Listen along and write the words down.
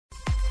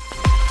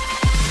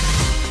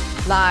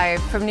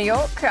Live from New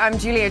York, I'm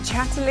Julia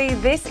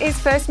Chatterley. This is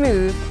First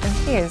Move, and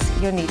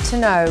here's your need to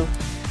know.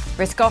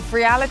 Risk-off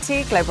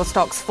reality, global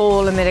stocks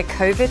fall amid a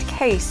COVID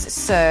case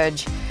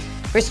surge.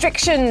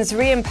 Restrictions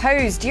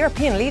reimposed,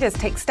 European leaders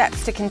take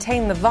steps to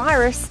contain the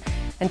virus.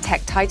 And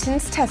tech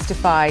titans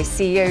testify,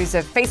 CEOs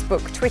of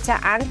Facebook, Twitter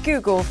and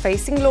Google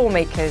facing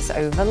lawmakers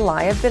over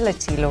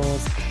liability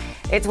laws.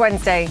 It's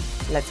Wednesday,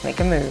 let's make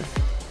a move.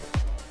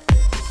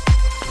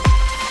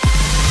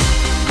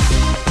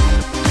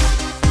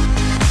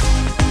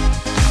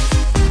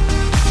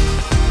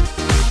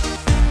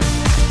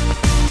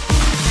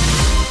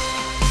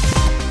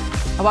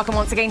 Welcome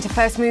once again to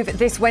First Move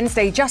this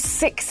Wednesday. Just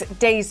 6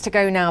 days to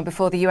go now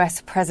before the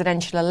US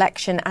presidential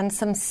election, and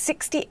some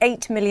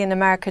 68 million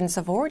Americans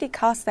have already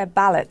cast their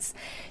ballots.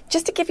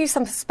 Just to give you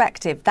some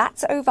perspective,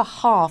 that's over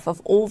half of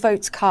all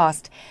votes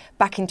cast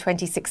back in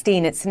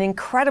 2016. It's an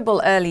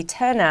incredible early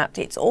turnout.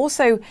 It's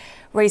also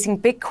raising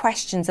big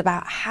questions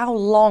about how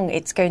long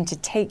it's going to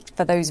take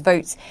for those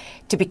votes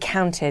to be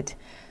counted.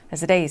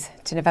 As the days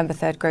to November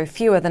 3rd grow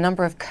fewer, the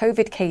number of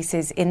COVID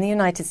cases in the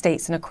United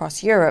States and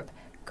across Europe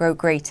grow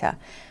greater.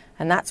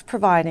 And that's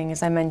providing,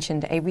 as I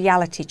mentioned, a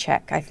reality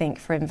check, I think,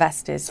 for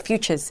investors.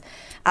 Futures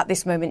at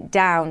this moment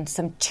down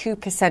some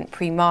 2%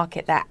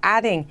 pre-market. They're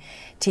adding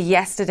to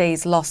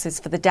yesterday's losses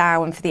for the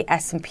Dow and for the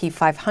S&P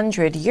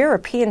 500.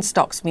 European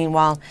stocks,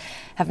 meanwhile,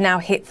 have now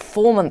hit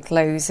 4-month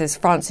lows as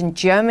France and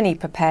Germany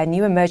prepare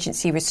new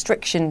emergency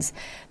restrictions.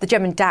 The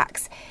German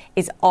DAX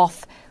is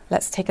off.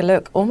 Let's take a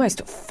look.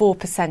 Almost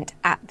 4%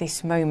 at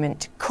this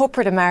moment.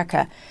 Corporate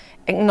America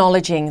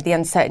acknowledging the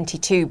uncertainty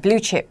too. Blue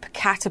chip,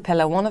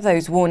 Caterpillar, one of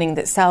those warning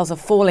that sales are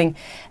falling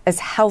as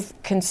health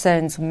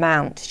concerns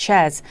mount.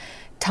 Shares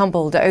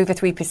tumbled over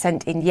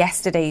 3% in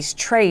yesterday's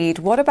trade.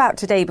 What about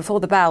today before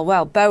the bell?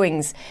 Well,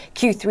 Boeing's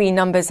Q3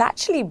 numbers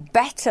actually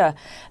better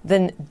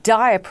than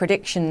dire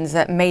predictions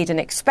that made and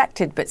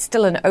expected, but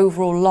still an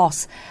overall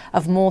loss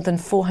of more than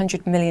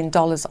 $400 million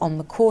on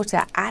the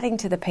quarter, adding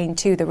to the pain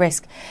too the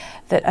risk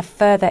that a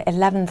further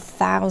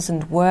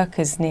 11,000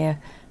 workers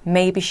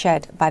may be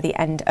shed by the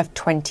end of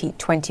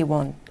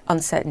 2021.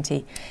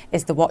 Uncertainty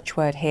is the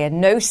watchword here.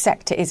 No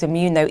sector is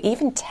immune, though.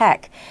 Even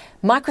tech,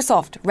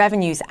 Microsoft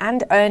revenues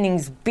and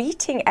earnings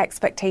beating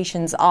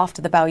expectations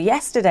after the bell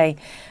yesterday,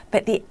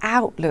 but the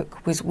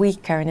outlook was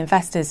weaker and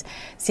investors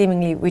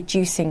seemingly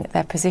reducing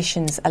their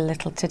positions a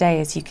little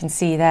today, as you can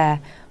see there.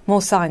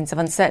 More signs of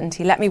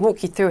uncertainty. Let me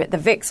walk you through it. The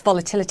VIX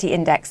Volatility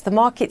Index, the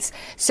market's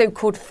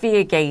so-called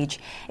fear gauge,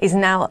 is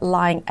now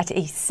lying at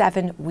a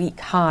 7-week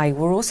high.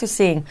 We're also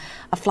seeing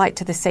a flight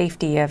to the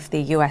safety of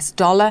the US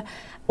dollar.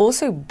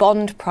 Also,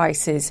 bond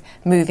prices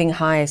moving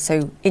higher,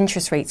 so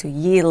interest rates or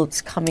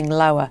yields coming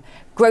lower.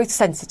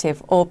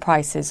 Growth-sensitive oil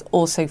prices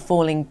also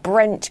falling.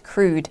 Brent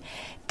crude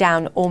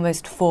down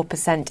almost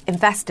 4%.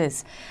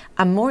 Investors,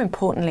 and more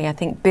importantly, I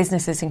think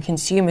businesses and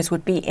consumers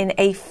would be in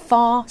a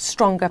far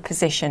stronger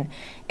position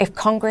if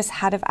Congress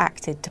had have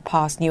acted to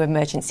pass new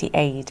emergency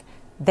aid.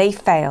 They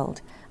failed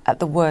at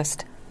the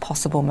worst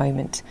possible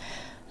moment.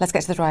 Let's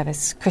get to the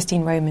drivers.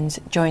 Christine Romans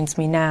joins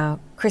me now.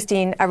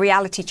 Christine, a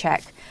reality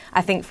check,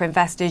 I think, for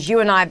investors. You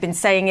and I have been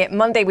saying it.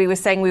 Monday we were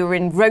saying we were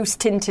in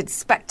rose-tinted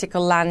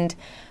spectacle land.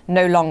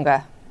 No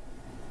longer.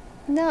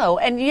 No,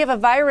 and you have a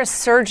virus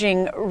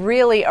surging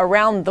really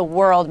around the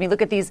world. I mean,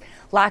 look at these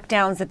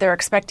lockdowns that they're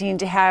expecting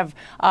to have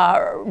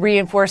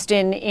reinforced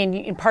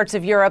in parts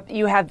of Europe.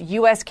 You have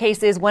U.S.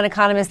 cases. One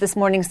economist this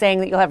morning saying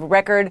that you'll have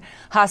record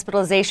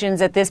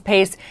hospitalizations at this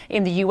pace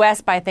in the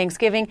U.S. by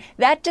Thanksgiving.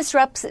 That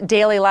disrupts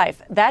daily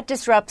life. That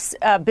disrupts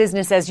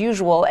business as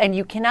usual. And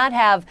you cannot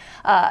have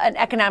an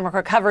economic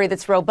recovery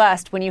that's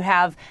robust when you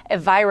have a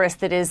virus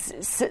that is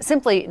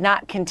simply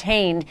not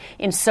contained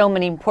in so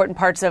many important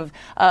parts of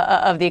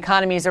the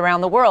economies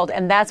around the world.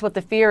 And that's what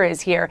the fear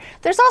is here.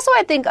 There's also,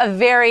 I think, a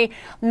very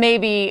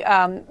maybe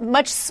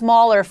much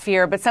smaller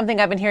fear, but something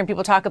I've been hearing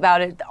people talk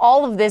about it.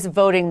 All of this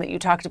voting that you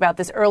talked about,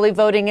 this early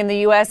voting in the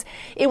U.S.,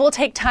 it will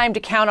take time to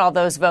count all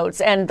those votes.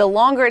 And the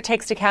longer it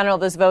takes to count all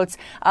those votes,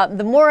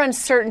 the more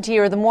uncertainty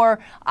or the more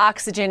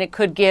oxygen it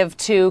could give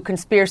to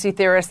conspiracy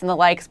theorists and the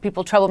like,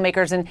 people,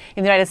 troublemakers in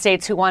the United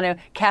States who want to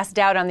cast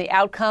doubt on the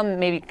outcome,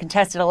 maybe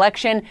contested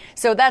election.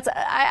 So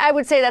I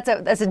would say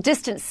that's a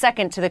distant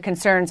second to the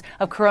concerns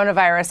of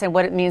coronavirus and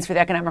what it means for the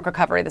economic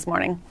recovery this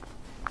morning.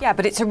 Yeah,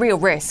 but it's a real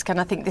risk.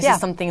 And I think this is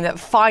something that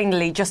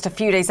finally, just a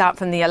few days out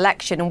from the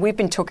election, and we've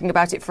been talking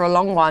about it for a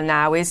long while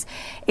now, is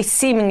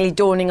seemingly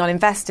dawning on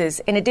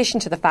investors, in addition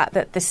to the fact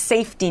that the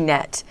safety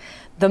net,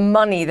 the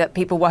money that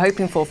people were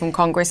hoping for from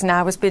Congress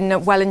now has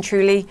been well and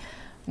truly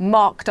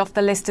marked off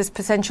the list as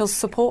potential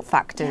support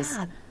factors.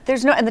 Yeah.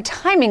 And the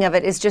timing of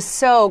it is just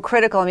so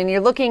critical. I mean,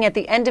 you're looking at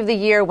the end of the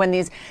year when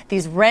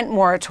these rent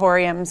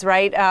moratoriums,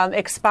 right,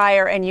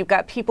 expire, and you've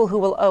got people who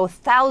will owe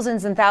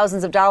thousands and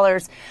thousands of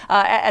dollars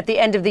at the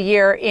end of the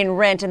year in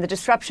rent, and the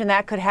disruption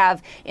that could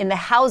have in the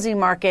housing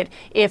market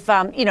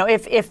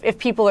if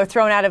people are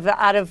thrown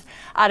out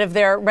of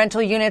their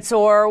rental units,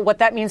 or what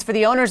that means for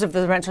the owners of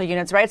the rental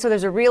units, right? So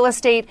there's a real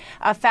estate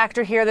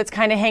factor here that's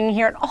kind of hanging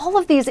here, and all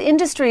of these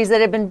industries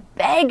that have been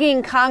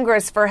begging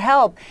Congress for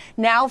help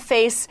now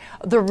face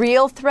the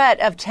real threat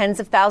of tens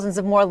of thousands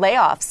of more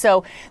layoffs.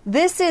 So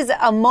this is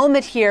a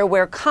moment here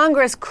where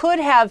Congress could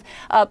have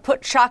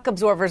put shock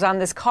absorbers on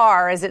this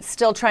car as it's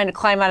still trying to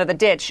climb out of the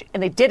ditch,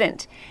 and they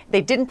didn't.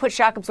 They didn't put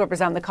shock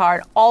absorbers on the car,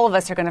 and all of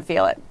us are going to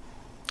feel it.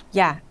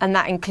 Yeah, and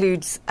that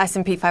includes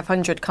S&P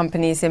 500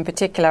 companies in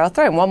particular. I'll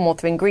throw in one more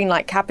thing.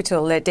 Greenlight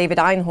Capital, David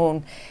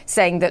Einhorn,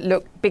 saying that,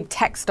 look, big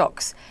tech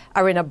stocks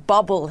are in a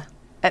bubble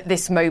at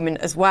this moment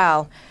as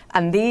well.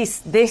 And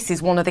this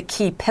is one of the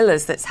key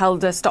pillars that's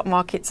held the stock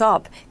markets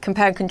up.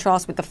 Compare and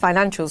contrast with the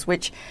financials,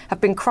 which have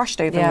been crushed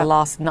over the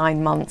last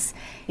 9 months.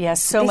 Yeah,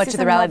 so much of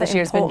the rally this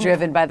year has been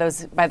driven by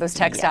those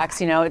tech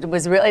stocks. You know, it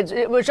was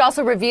really, which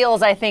also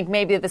reveals, I think,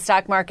 maybe the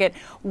stock market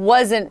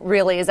wasn't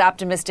really as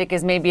optimistic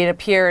as maybe it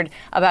appeared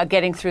about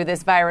getting through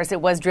this virus.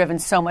 It was driven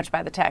so much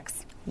by the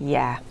techs.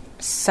 Yeah,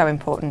 so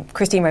important.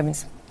 Christine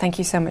Romans, thank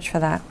you so much for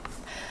that.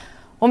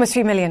 Almost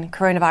 3 million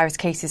coronavirus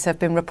cases have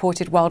been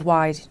reported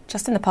worldwide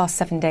just in the past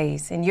 7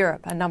 days. In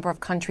Europe, a number of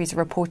countries are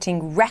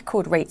reporting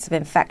record rates of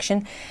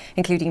infection,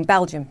 including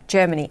Belgium,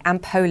 Germany and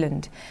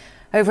Poland.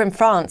 Over in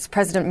France,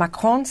 President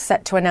Macron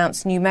set to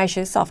announce new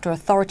measures after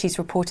authorities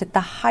reported the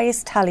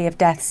highest tally of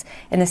deaths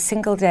in a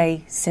single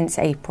day since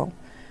April.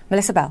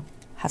 Melissa Bell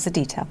has the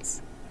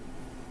details.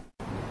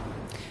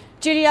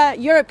 Julia,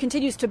 Europe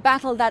continues to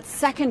battle that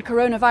second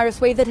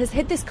coronavirus wave that has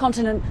hit this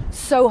continent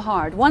so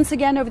hard. Once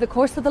again, over the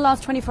course of the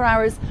last 24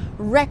 hours,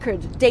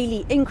 record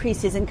daily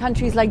increases in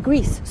countries like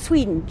Greece,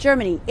 Sweden,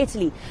 Germany,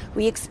 Italy.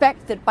 We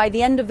expect that by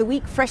the end of the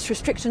week, fresh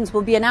restrictions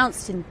will be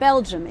announced in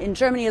Belgium, in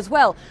Germany as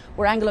well,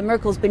 where Angela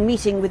Merkel's been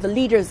meeting with the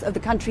leaders of the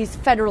country's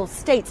federal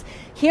states.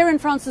 Here in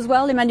France as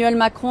well, Emmanuel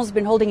Macron's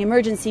been holding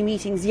emergency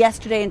meetings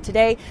yesterday and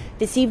today.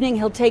 This evening,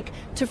 he'll take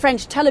to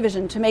French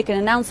television to make an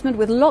announcement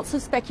with lots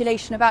of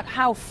speculation about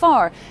how far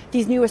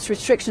these newest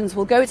restrictions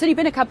will go. It's only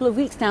been a couple of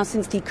weeks now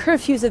since the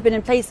curfews have been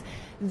in place.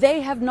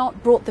 They have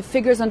not brought the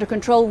figures under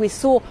control. We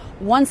saw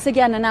once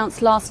again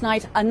announced last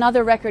night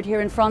another record here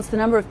in France, the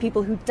number of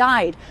people who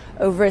died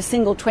over a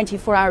single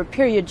 24-hour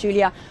period,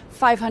 Julia,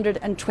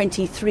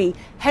 523.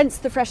 Hence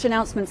the fresh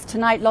announcements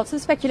tonight. Lots of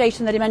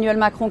speculation that Emmanuel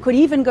Macron could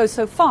even go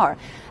so far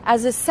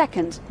as a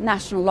second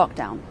national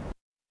lockdown.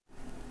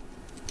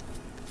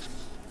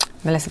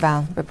 Melissa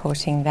Bell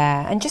reporting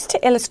there. And just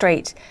to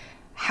illustrate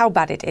how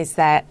bad it is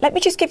there, let me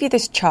just give you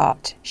this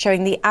chart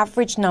showing the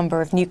average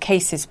number of new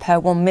cases per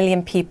 1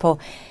 million people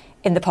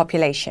in the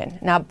population.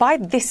 Now, by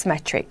this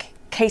metric,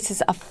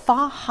 cases are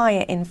far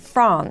higher in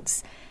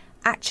France,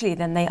 actually,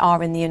 than they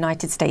are in the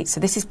United States. So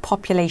this is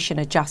population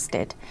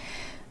adjusted.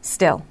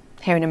 Still,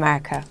 here in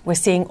America, we're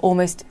seeing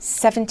almost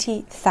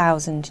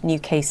 70,000 new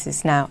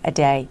cases now a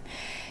day.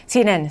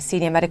 CNN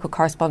senior medical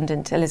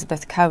correspondent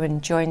Elizabeth Cohen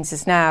joins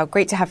us now.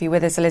 Great to have you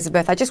with us,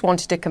 Elizabeth. I just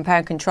wanted to compare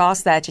and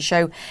contrast there to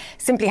show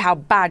simply how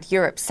bad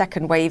Europe's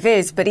second wave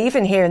is. But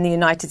even here in the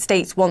United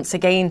States, once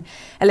again,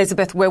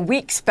 Elizabeth, we're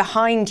weeks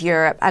behind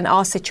Europe and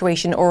our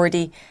situation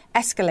already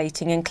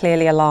escalating and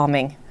clearly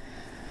alarming.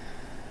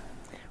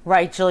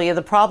 Right, Julia.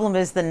 The problem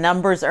is the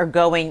numbers are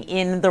going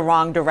in the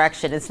wrong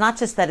direction. It's not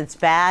just that it's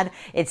bad,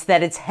 it's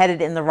that it's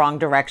headed in the wrong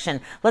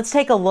direction. Let's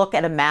take a look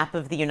at a map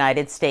of the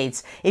United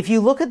States. If you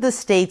look at the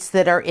states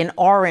that are in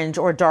orange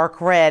or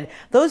dark red,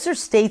 those are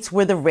states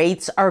where the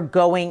rates are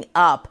going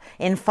up.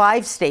 In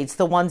 5 states,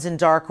 the ones in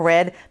dark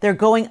red, they're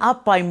going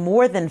up by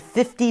more than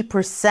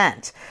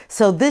 50%.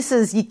 So this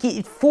is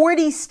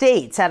 40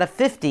 states out of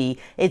 50,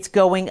 it's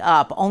going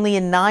up. Only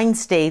in 9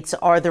 states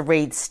are the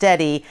rates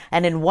steady,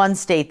 and in 1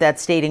 state, that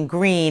state in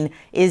green,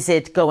 is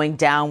it going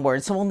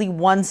downward. So only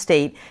 1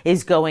 state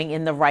is going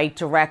in the right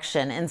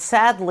direction. And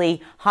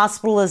sadly,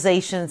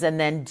 hospitalizations and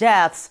then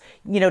deaths,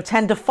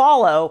 tend to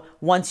follow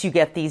once you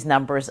get these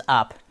numbers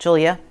up.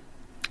 Julia?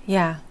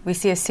 Yeah, we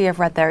see a sea of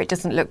red there. It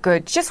doesn't look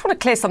good. Just want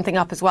to clear something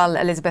up as well,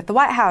 Elizabeth. The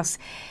White House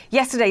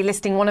yesterday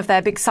listing one of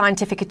their big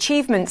scientific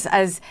achievements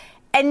as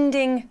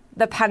ending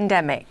the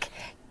pandemic.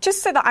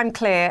 Just so that I'm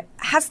clear,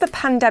 has the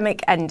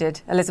pandemic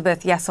ended,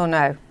 Elizabeth, yes or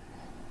no?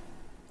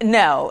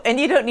 No, and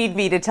you don't need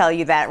me to tell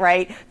you that,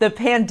 right? The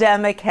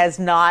pandemic has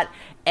not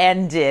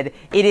ended.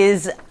 It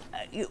is.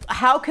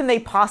 How can they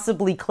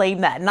possibly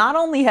claim that? Not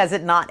only has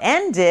it not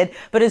ended,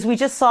 but as we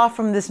just saw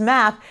from this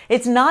map,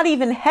 it's not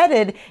even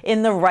headed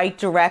in the right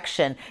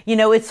direction.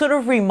 It sort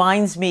of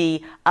reminds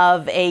me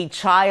of a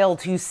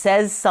child who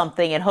says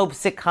something and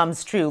hopes it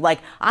comes true. Like,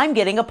 I'm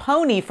getting a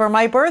pony for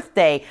my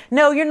birthday.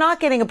 No, you're not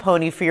getting a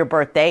pony for your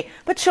birthday,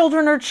 but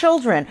children are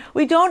children.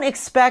 We don't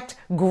expect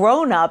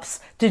grown-ups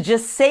to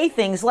just say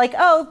things like,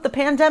 oh, the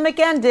pandemic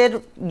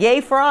ended,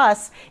 yay for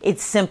us.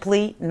 It's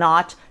simply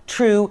not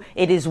true.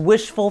 It is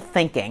wishful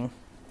thinking.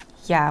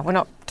 Yeah, we're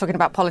not talking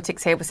about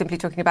politics here. We're simply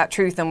talking about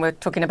truth, and we're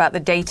talking about the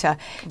data.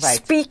 Right.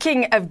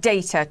 Speaking of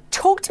data,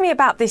 talk to me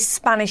about this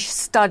Spanish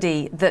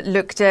study that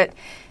looked at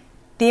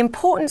the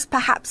importance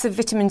perhaps of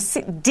vitamin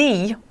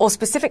D, or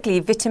specifically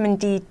vitamin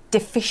D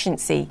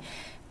deficiency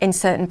in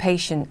certain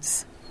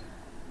patients.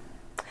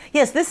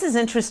 Yes, this is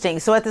interesting.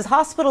 So at this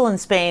hospital in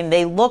Spain,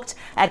 they looked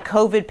at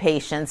COVID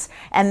patients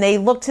and they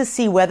looked to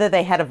see whether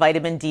they had a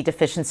vitamin D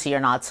deficiency or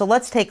not. So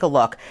let's take a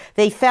look.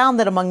 They found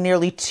that among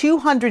nearly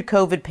 200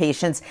 COVID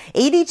patients,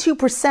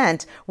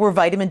 82% were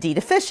vitamin D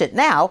deficient.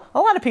 Now,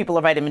 a lot of people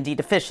are vitamin D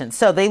deficient.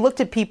 So they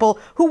looked at people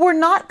who were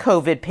not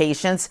COVID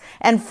patients,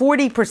 and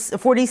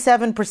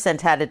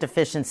 47% had a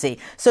deficiency.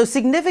 So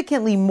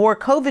significantly more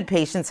COVID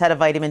patients had a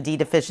vitamin D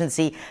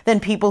deficiency than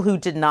people who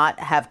did not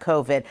have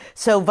COVID.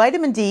 So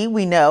vitamin D,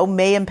 we know,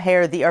 may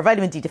impair or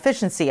vitamin D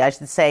deficiency, I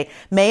should say,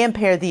 may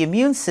impair the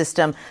immune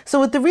system. So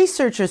what the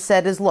researchers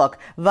said is, look,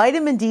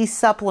 vitamin D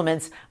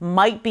supplements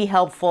might be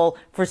helpful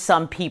for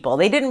some people.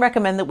 They didn't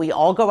recommend that we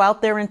all go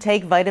out there and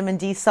take vitamin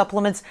D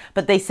supplements,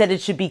 but they said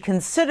it should be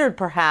considered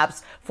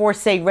perhaps for,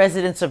 say,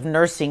 residents of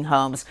nursing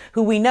homes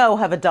who we know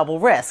have a double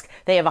risk.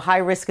 They have a high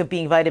risk of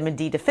being vitamin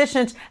D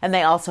deficient, and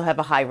they also have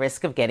a high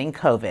risk of getting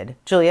COVID.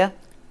 Julia?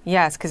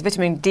 Yes, because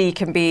vitamin D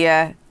can be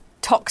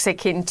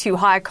toxic in too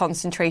high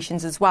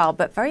concentrations as well,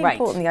 but very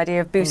important, the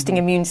idea of boosting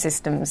immune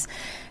systems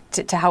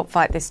to help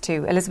fight this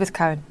too. Elizabeth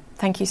Cohen,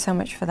 thank you so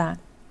much for that.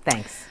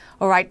 Thanks.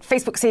 All right,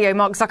 Facebook CEO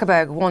Mark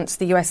Zuckerberg wants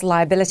the US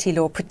liability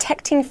law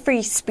protecting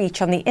free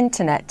speech on the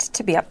internet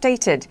to be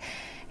updated.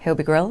 He'll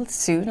be grilled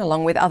soon,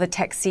 along with other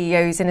tech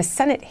CEOs, in a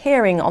Senate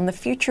hearing on the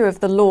future of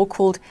the law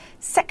called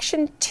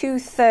Section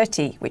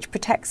 230, which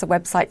protects a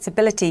website's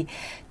ability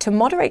to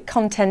moderate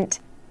content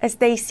as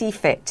they see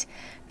fit.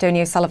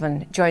 Donnie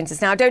O'Sullivan joins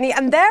us now. Donnie,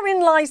 and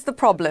therein lies the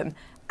problem,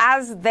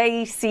 as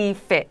they see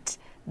fit.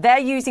 They're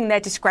using their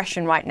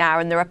discretion right now,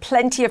 and there are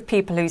plenty of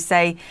people who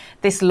say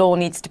this law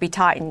needs to be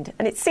tightened.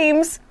 And it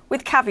seems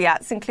with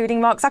caveats,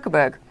 including Mark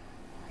Zuckerberg.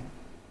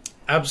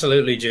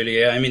 Absolutely,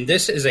 Julia. I mean,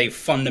 this is a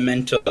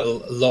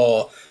fundamental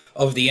law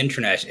of the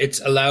internet.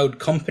 It's allowed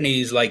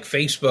companies like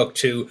Facebook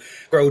to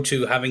grow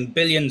to having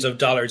billions of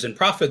dollars in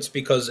profits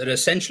because it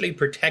essentially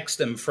protects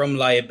them from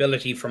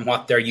liability from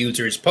what their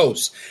users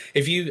post.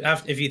 If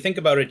you think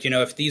about it,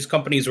 if these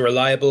companies were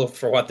liable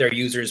for what their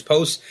users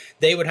post,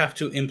 they would have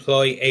to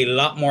employ a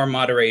lot more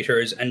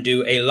moderators and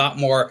do a lot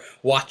more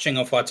watching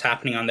of what's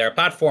happening on their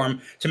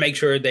platform to make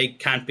sure they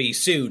can't be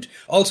sued.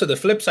 Also, the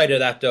flip side of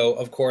that, though,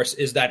 of course,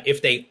 is that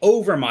if they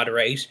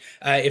over-moderate,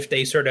 if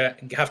they sort of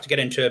have to get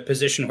into a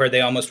position where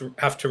they almost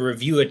have to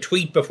review a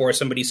tweet before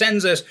somebody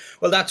sends it,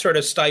 well, that sort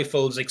of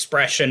stifles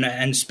expression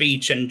and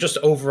speech and just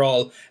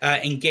overall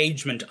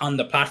engagement on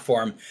the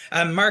platform.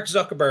 Mark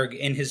Zuckerberg,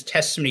 in his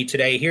testimony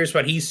today, here's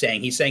what he's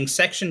saying. He's saying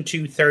Section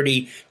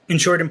 230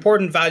 ensured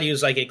important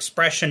values like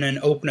expression and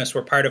openness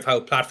were part of how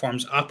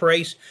platforms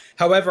operate.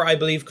 However, I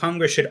believe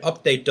Congress should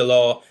update the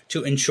law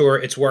to ensure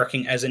it's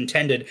working as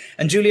intended.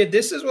 And Julia,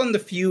 this is one of the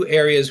few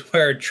areas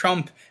where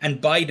Trump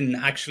and Biden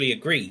actually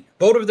agree.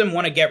 Both of them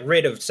want to get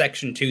rid of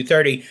Section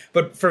 230,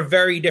 but for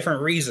very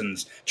different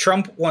reasons.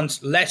 Trump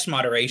wants less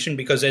moderation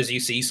because, as you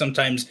see,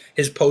 sometimes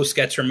his post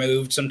gets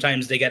removed,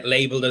 sometimes they get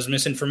labeled as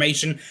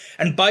misinformation.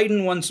 And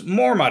Biden wants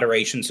more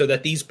moderation so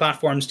that these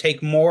platforms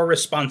take more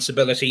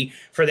responsibility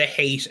for the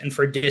hate and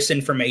for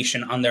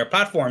disinformation on their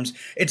platforms.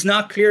 It's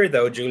not clear,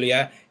 though,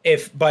 Julia,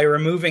 if by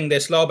removing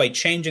this law, by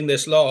changing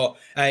this law,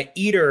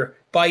 either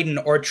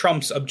Biden or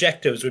Trump's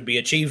objectives would be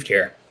achieved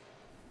here.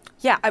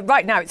 Yeah,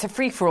 right now it's a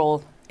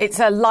free-for-all. It's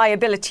a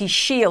liability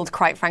shield,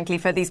 quite frankly,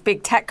 for these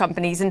big tech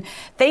companies. And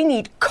they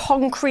need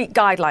concrete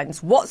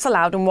guidelines, what's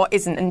allowed and what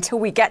isn't, until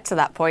we get to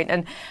that point.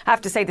 And I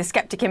have to say, the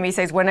skeptic in me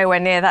says we're nowhere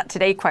near that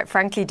today, quite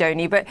frankly,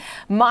 Donnie. But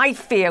my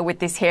fear with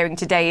this hearing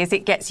today is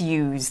it gets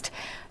used.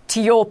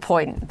 To your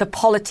point, the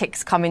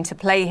politics come into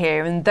play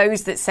here, and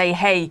those that say,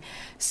 hey,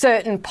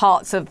 certain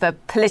parts of the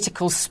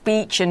political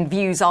speech and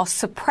views are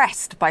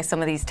suppressed by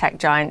some of these tech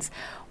giants.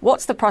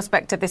 What's the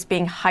prospect of this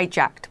being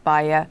hijacked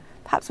by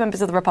perhaps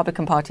members of the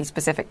Republican Party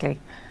specifically?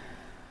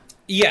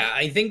 Yeah,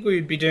 I think we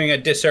would be doing a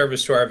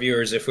disservice to our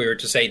viewers if we were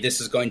to say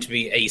this is going to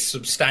be a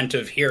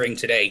substantive hearing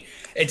today.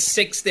 It's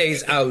 6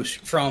 days out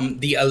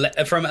from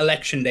from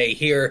Election Day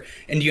here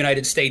in the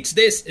United States.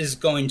 This is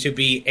going to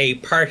be a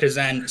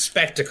partisan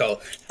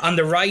spectacle. On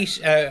the right,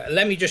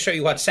 let me just show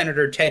you what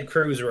Senator Ted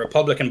Cruz, a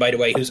Republican, by the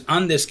way, who's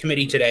on this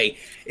committee today,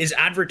 is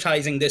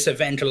advertising this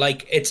event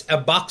like it's a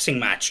boxing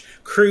match.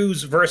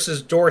 Cruz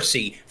versus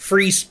Dorsey,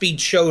 free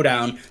speech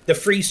showdown. The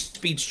free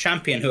speech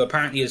champion, who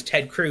apparently is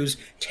Ted Cruz,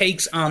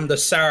 takes on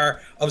the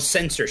Tsar of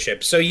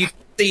censorship. So you can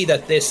see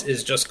that this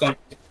is just going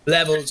to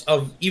levels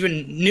of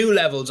even new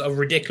levels of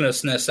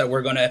ridiculousness that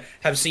we're going to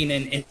have seen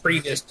in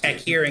previous tech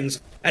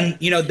hearings. And,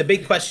 the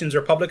big questions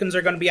Republicans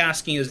are going to be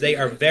asking is they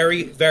are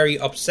very, very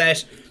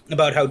upset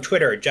about how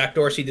Twitter, Jack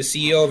Dorsey, the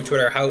CEO of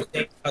Twitter, how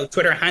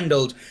Twitter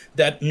handled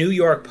that New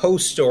York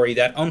Post story,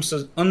 that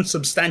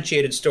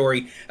unsubstantiated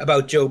story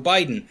about Joe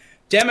Biden.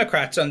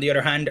 Democrats, on the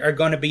other hand, are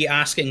going to be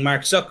asking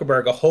Mark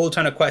Zuckerberg a whole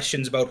ton of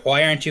questions about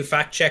why aren't you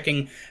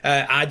fact-checking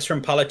ads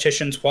from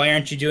politicians? Why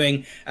aren't you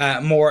doing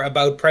more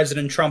about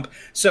President Trump?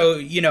 So,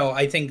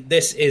 I think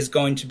this is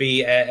going to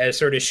be a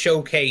sort of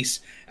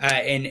showcase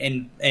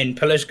in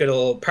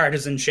political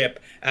partisanship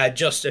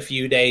just a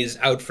few days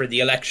out for the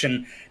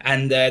election.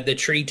 And the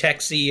three tech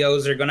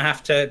CEOs are going to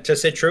have to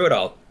sit through it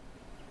all.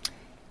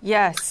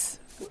 Yes.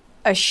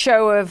 A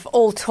show of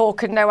all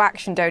talk and no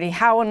action, Donny.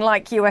 How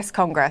unlike US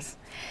Congress.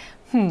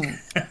 Moving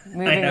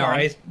I know, on.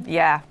 right?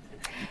 Yeah.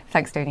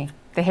 Thanks, Donny.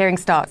 The hearing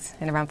starts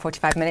in around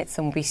 45 minutes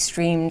and will be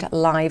streamed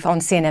live on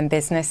CNN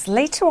Business.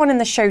 Later on in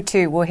the show,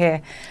 too, we'll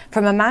hear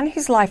from a man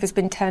whose life has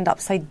been turned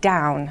upside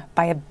down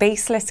by a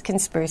baseless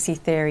conspiracy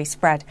theory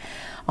spread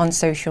on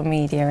social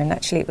media. And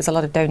actually, it was a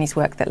lot of Donny's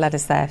work that led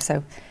us there.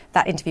 So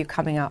that interview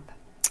coming up.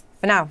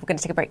 For now, we're going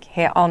to take a break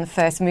here on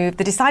First Move.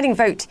 The deciding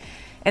vote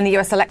in the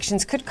US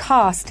elections could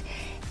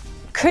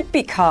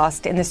be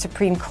cast in the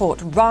Supreme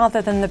Court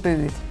rather than the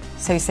booth.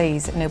 So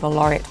says Nobel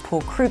laureate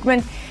Paul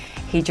Krugman.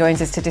 He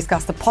joins us to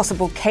discuss the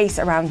possible case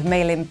around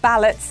mail-in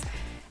ballots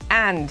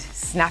and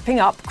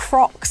snapping up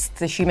Crocs.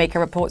 The shoemaker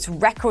reports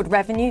record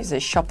revenues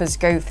as shoppers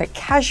go for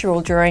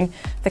casual during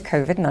the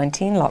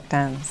Covid-19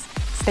 lockdowns.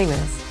 Stay with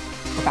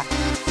us. We're back.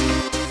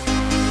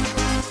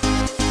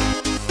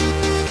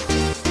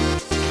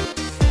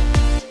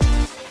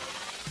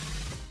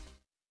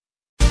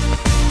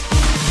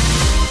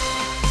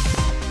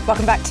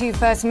 Welcome back to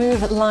First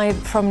Move, live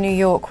from New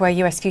York, where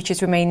US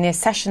futures remain near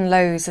session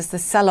lows as the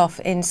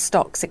sell-off in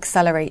stocks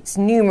accelerates.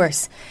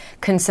 Numerous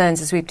concerns,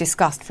 as we've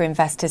discussed, for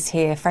investors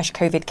here. Fresh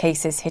COVID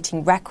cases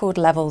hitting record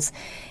levels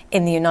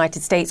in the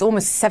United States,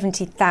 almost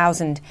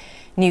 70,000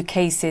 new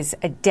cases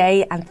a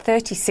day, and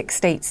 36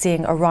 states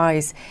seeing a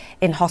rise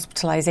in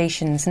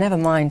hospitalizations. Never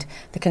mind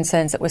the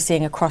concerns that we're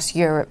seeing across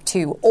Europe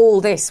too.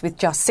 All this with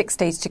just 6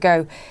 days to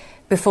go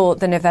before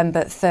the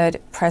November 3rd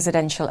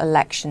presidential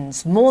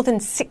elections. More than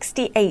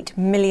 68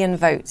 million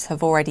votes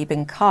have already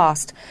been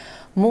cast,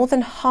 more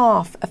than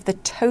half of the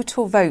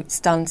total votes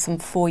done some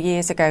 4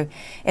 years ago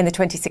in the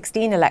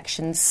 2016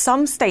 elections.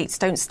 Some states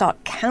don't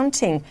start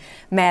counting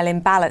mail-in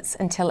ballots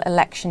until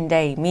election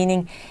day,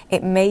 meaning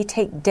it may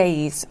take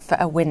days for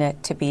a winner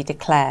to be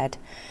declared.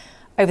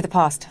 Over the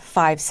past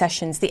 5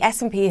 sessions, the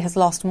S&P has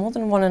lost more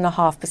than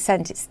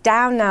 1.5%. It's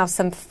down now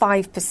some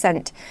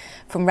 5%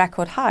 from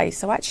record highs,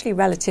 so actually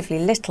relatively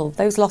little.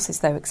 Those losses,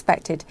 though,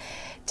 expected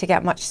to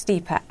get much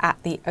steeper at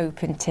the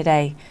open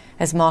today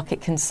as market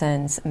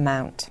concerns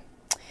mount.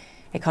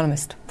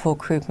 Economist Paul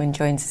Krugman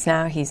joins us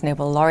now. He's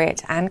Nobel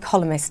laureate and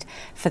columnist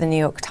for the New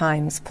York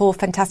Times. Paul,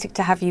 fantastic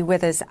to have you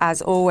with us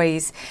as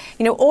always.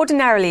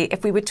 Ordinarily,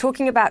 if we were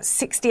talking about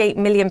 68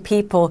 million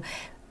people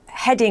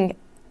heading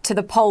to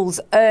the polls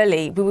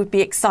early, we would be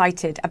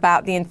excited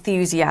about the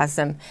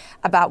enthusiasm,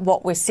 about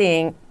what we're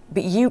seeing,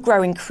 but you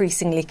grow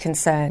increasingly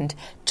concerned.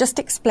 Just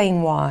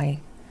explain why.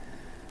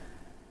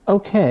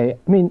 Okay.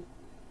 I mean,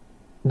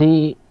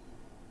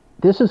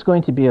 this is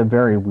going to be a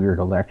very weird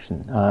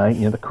election.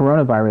 The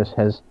coronavirus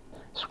has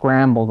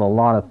scrambled a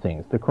lot of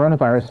things. The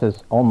coronavirus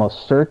has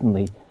almost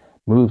certainly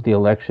moved the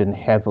election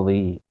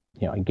heavily,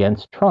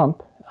 against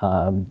Trump.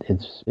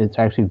 It's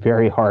actually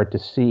very hard to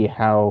see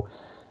how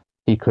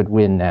he could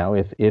win now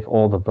if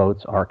all the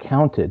votes are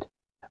counted.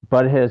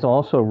 But it has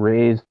also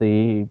raised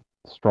the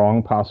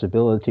strong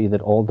possibility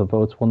that all the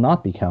votes will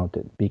not be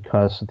counted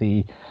because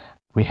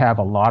we have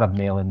a lot of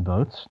mail-in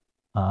votes.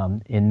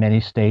 In many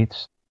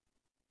states,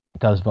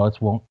 those votes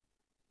won't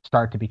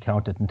start to be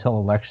counted until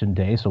election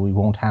day, so we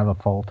won't have a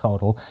full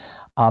total.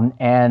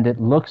 And it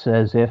looks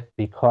as if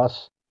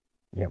because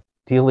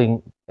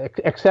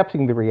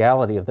accepting the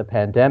reality of the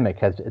pandemic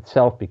has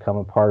itself become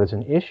a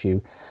partisan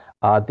issue,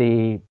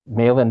 the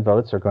mail-in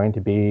votes are going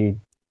to be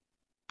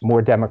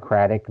more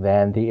democratic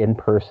than the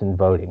in-person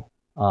voting.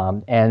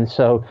 And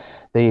so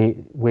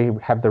we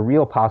have the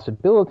real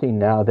possibility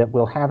now that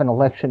we'll have an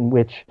election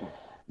which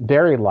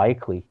very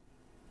likely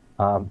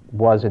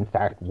was in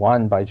fact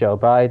won by Joe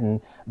Biden,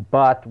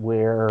 but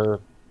where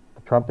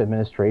the Trump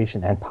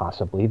administration and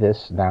possibly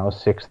this now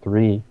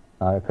 6-3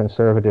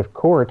 conservative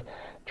court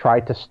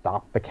tried to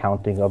stop the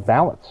counting of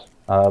ballots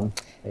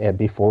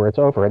before it's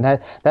over.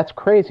 And that's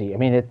crazy. I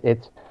mean,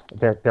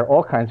 there are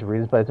all kinds of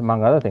reasons, but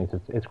among other things,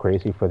 it's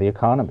crazy for the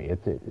economy.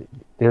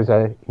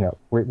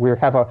 We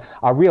have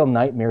a real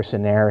nightmare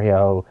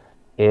scenario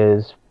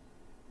is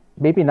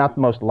maybe not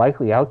the most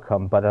likely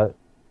outcome, but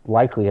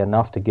likely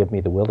enough to give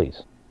me the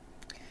willies.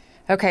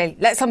 Okay,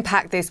 let's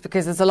unpack this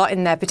because there's a lot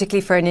in there,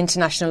 particularly for an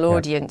international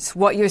audience.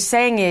 What you're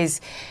saying is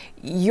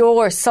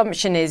your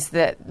assumption is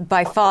that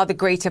by far the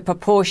greater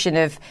proportion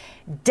of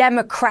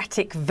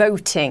democratic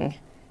voting,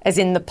 as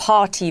in the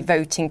party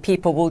voting,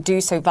 people will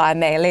do so via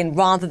mail-in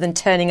rather than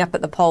turning up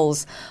at the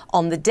polls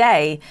on the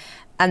day.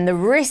 And the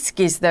risk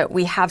is that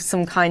we have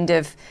some kind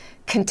of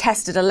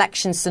contested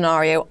election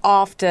scenario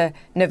after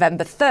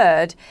November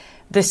 3rd.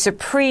 The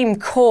Supreme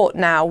Court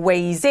now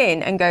weighs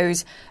in and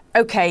goes,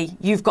 OK,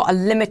 you've got a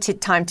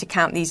limited time to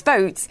count these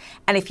votes.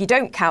 And if you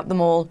don't count them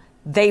all,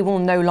 they will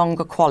no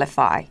longer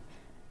qualify.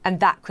 and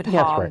that could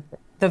harm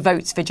the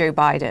votes for Joe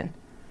Biden.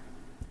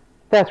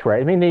 That's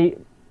right. I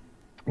mean,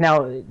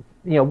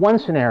 one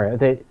scenario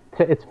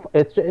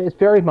it's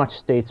very much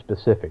state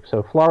specific.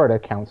 So Florida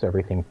counts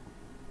everything,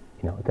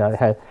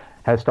 that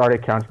has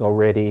started counting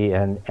already,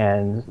 and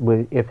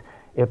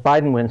if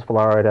Biden wins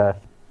Florida,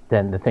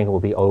 then the thing will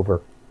be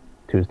over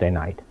Tuesday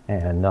night,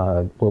 and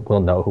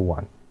we'll know who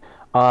won.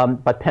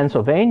 But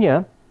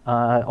Pennsylvania,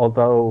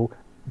 although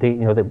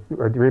the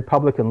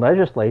Republican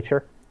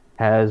legislature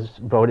has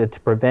voted to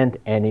prevent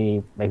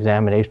any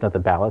examination of the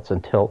ballots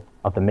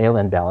of the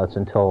mail-in ballots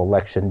until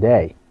Election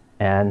Day,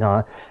 and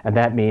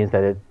that means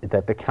that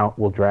the count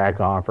will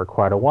drag on for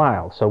quite a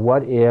while. So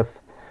what if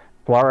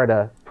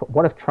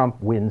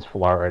Trump wins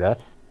Florida?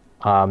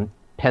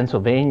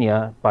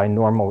 Pennsylvania, by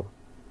normal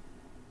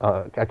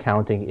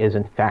accounting, is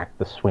in fact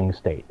the swing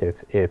state.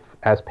 If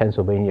as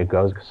Pennsylvania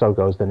goes, so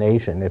goes the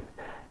nation.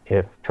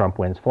 If Trump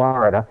wins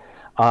Florida,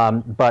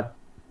 but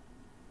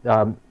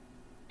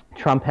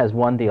Trump has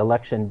won the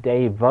Election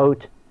Day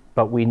vote,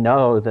 but we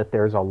know that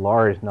there's a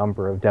large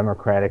number of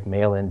Democratic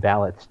mail-in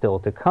ballots still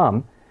to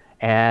come,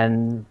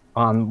 and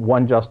on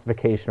one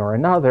justification or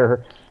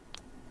another,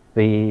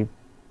 the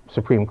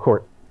Supreme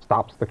Court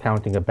stops the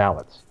counting of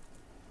ballots.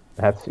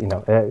 That's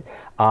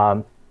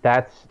How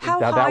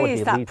high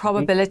is that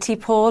probability,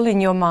 Paul, in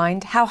your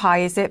mind? How high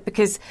is it?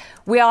 Because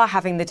we are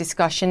having the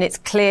discussion. It's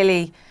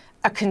clearly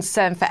a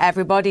concern for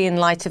everybody in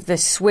light of the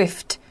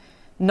swift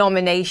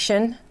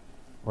nomination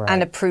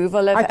and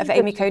approval of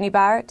Amy Coney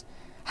Barrett.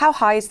 How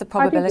high is the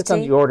probability? I think it's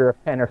on the order of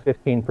 10 or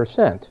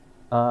 15%.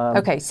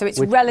 Okay, so it's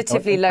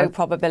relatively low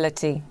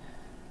probability.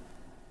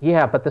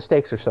 Yeah, but the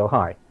stakes are so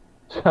high.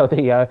 So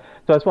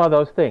it's one of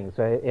those things.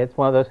 It's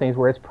one of those things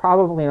where it's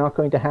probably not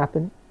going to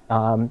happen.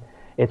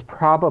 It's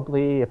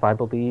probably, if I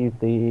believe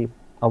the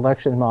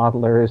election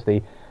modelers,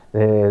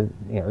 there's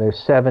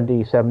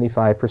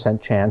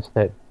 75% chance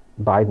that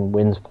Biden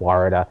wins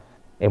Florida,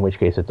 in which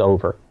case it's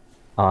over.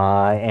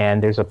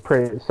 And there's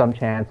some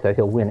chance that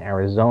he'll win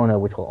Arizona,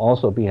 which will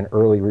also be an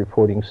early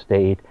reporting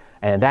state,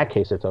 and in that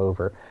case it's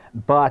over.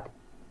 But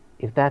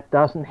if that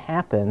doesn't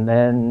happen,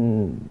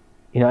 then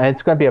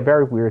it's going to be a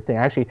very weird thing.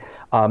 Actually,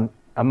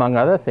 among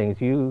other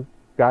things, you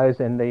guys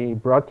in the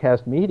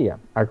broadcast media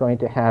are going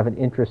to have an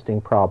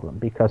interesting problem,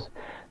 because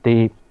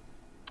there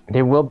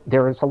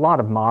is a lot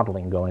of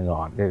modeling going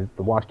on.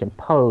 The Washington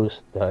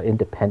Post,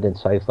 independent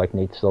sites like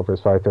Nate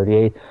Silver's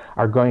 538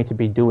 are going to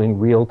be doing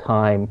real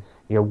time.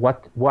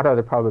 What are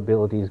the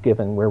probabilities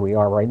given where we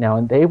are right now,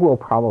 and they will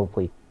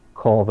probably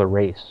call the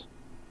race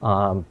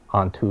on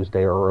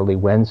Tuesday or early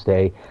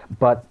Wednesday.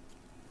 But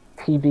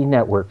TV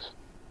networks,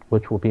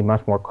 which will be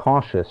much more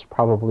cautious,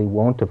 probably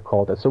won't have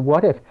called it. So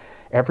what if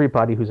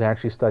everybody who's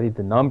actually studied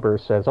the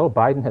numbers says, oh,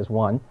 Biden has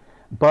won,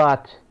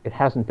 but it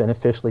hasn't been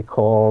officially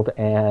called,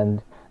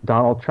 and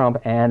Donald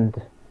Trump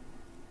and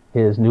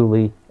his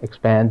newly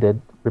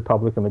expanded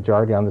Republican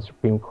majority on the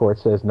Supreme Court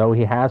says, no,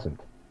 he hasn't.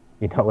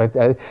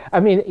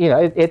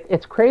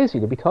 It's crazy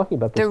to be talking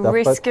about this stuff. The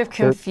risk of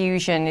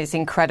confusion is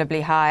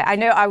incredibly high. I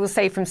know, I will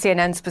say from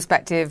CNN's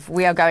perspective,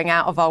 we are going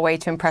out of our way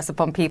to impress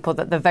upon people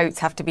that the votes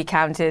have to be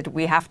counted.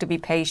 We have to be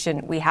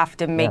patient. We have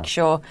to make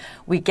sure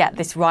we get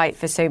this right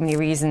for so many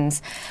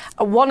reasons.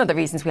 One of the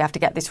reasons we have to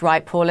get this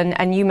right, Paul,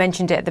 and you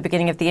mentioned it at the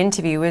beginning of the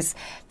interview, was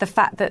the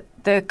fact that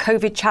the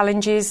COVID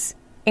challenge is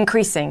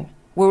increasing.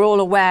 We're all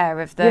aware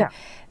of the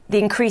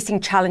increasing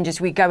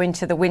challenges we go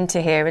into the winter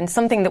here, and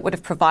something that would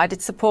have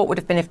provided support would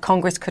have been if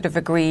Congress could have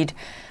agreed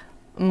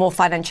more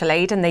financial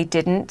aid, and they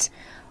didn't.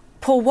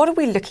 Paul, what are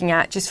we looking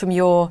at, just from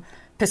your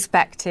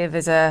perspective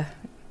as a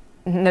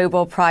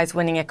Nobel Prize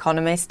winning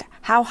economist?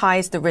 How high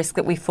is the risk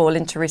that we fall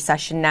into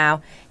recession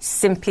now,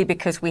 simply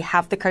because we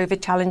have the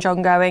COVID challenge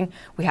ongoing,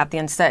 we have the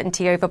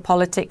uncertainty over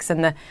politics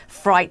and the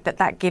fright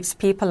that gives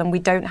people, and we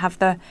don't have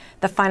the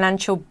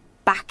financial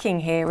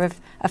backing here of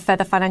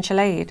further financial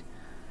aid?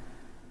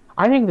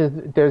 I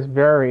think there's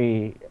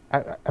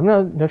I'm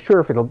not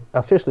sure if it'll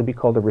officially be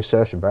called a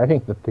recession, but I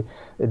think that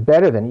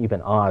better than even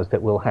Oz,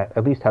 that we'll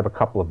at least have a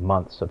couple of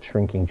months of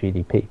shrinking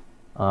GDP.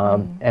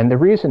 And the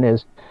reason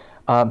is,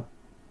 the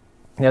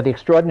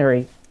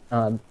extraordinary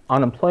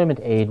unemployment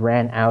aid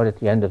ran out at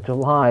the end of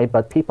July,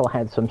 but people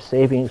had some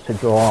savings to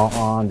draw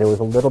on. There was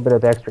a little bit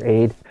of extra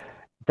aid.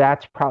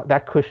 That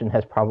cushion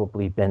has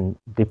probably been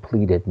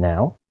depleted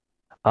now.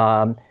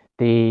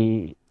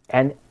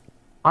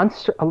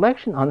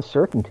 Election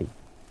uncertainty.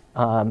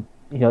 Suppose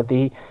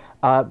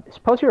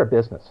you're a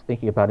business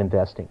thinking about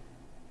investing.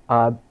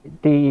 A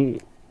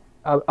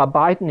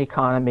Biden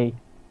economy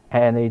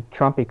and a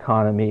Trump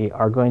economy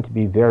are going to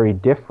be very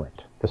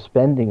different. The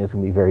spending is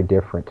going to be very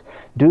different.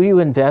 Do you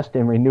invest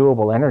in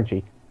renewable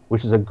energy,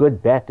 which is a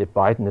good bet if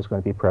Biden is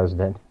going to be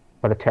president,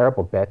 but a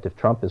terrible bet if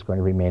Trump is going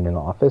to remain in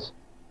office?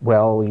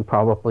 Well, you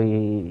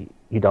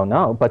don't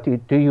know. But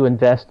do you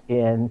invest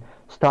in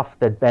stuff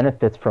that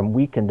benefits from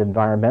weakened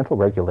environmental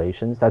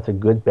regulations? That's a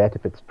good bet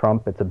if it's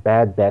Trump. It's a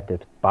bad bet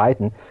if it's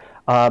Biden.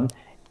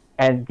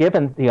 And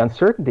given the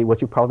uncertainty,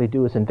 what you probably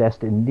do is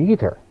invest in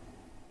neither.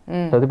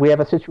 So that we have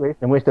a situation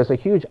in which there's a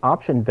huge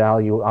option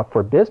value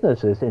for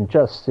businesses in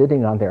just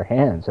sitting on their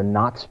hands and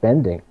not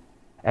spending.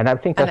 And I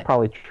think that's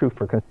probably true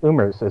for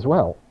consumers as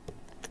well.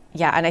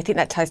 Yeah, and I think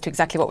that ties to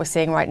exactly what we're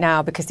seeing right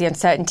now, because the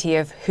uncertainty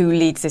of who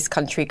leads this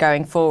country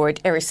going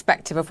forward,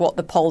 irrespective of what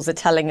the polls are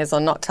telling us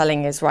or not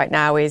telling us right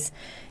now, is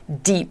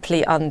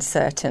deeply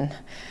uncertain.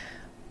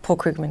 Paul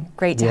Krugman,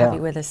 great to have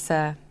you with us,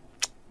 sir.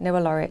 Noah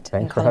laureate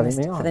and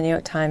columnist for the New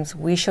York Times.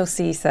 We shall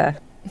see, sir.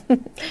 All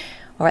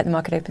right, the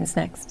market opens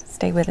next.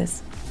 Stay with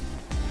us.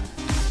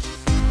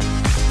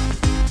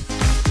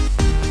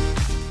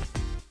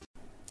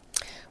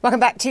 Welcome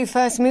back to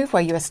First Move,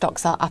 where US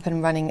stocks are up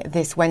and running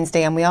this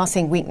Wednesday, and we are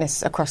seeing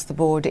weakness across the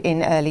board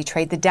in early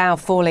trade. The Dow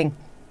falling,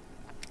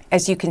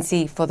 as you can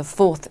see, for the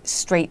fourth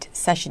straight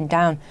session,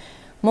 down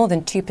more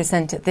than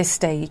 2% at this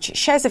stage.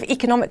 Shares of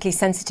economically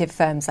sensitive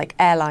firms like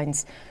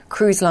airlines,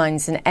 cruise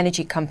lines and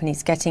energy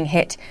companies getting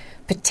hit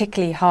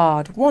particularly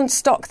hard. One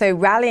stock, though,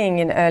 rallying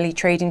in early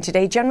trading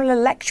today, General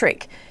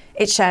Electric.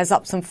 Its shares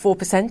up some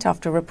 4%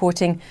 after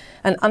reporting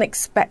an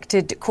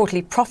unexpected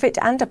quarterly profit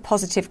and a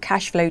positive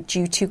cash flow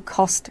due to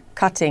cost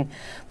cutting.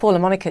 Paul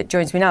Monica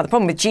joins me now. The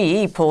problem with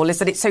GE, Paul, is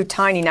that it's so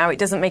tiny now it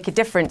doesn't make a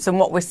difference. And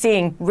what we're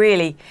seeing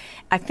really,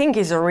 I think,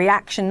 is a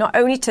reaction not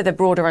only to the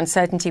broader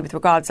uncertainty with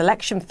regards to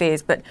election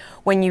fears, but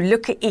when you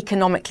look at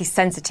economically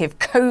sensitive,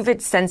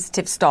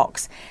 COVID-sensitive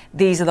stocks,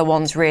 these are the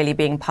ones really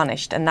being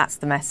punished. And that's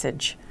the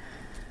message.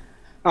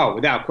 Oh,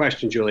 without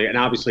question, Julia. And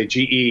obviously,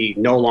 GE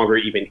no longer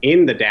even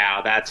in the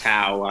Dow. That's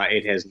how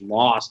it has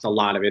lost a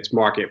lot of its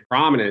market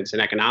prominence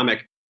and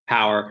economic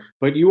power.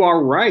 But you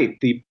are right.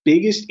 The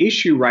biggest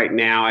issue right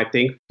now, I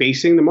think,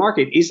 facing the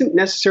market isn't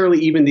necessarily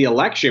even the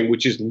election,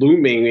 which is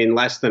looming in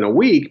less than a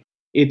week.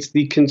 It's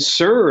the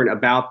concern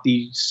about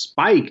the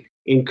spike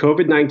in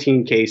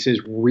COVID-19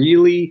 cases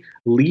really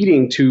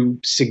leading to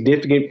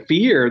significant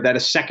fear that a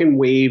second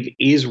wave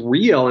is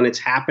real and it's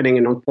happening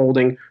and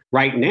unfolding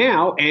right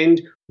now.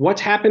 And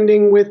what's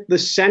happening with the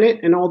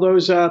Senate and all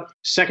those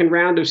second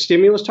round of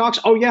stimulus talks?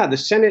 Oh, yeah, the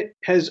Senate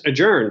has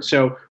adjourned.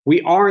 So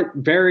we aren't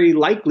very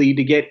likely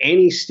to get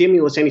any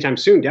stimulus anytime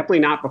soon, definitely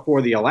not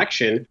before the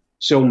election.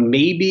 So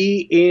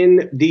maybe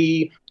in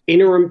the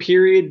interim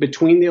period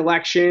between the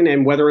election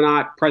and whether or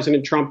not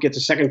President Trump gets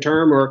a second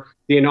term or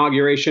the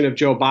inauguration of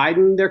Joe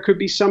Biden, there could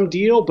be some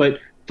deal. But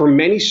for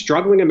many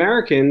struggling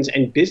Americans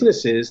and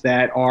businesses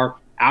that are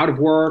out of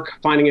work,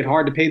 finding it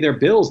hard to pay their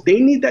bills, they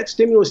need that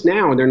stimulus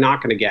now and they're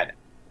not going to get it.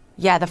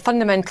 Yeah, the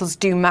fundamentals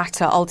do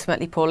matter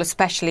ultimately, Paul,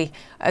 especially,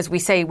 as we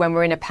say, when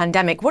we're in a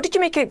pandemic. What did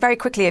you make very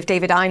quickly of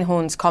David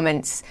Einhorn's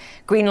comments?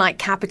 Greenlight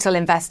Capital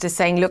investors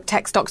saying, look,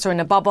 tech stocks are in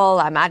a bubble.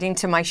 I'm adding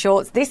to my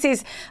shorts. This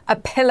is a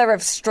pillar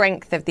of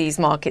strength of these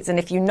markets. And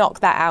if you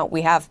knock that out,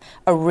 we have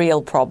a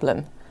real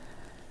problem.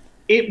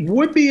 It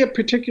would be a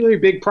particularly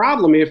big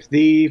problem if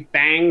the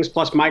FANGs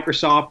plus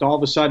Microsoft all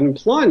of a sudden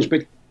plunge.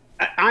 But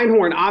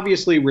Einhorn,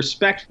 obviously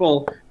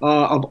respectful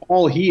of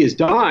all he has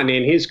done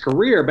in his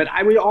career, but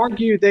I would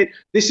argue that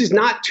this is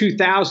not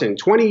 2000.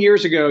 20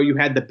 years ago, you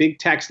had the big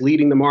techs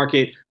leading the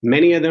market.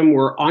 Many of them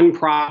were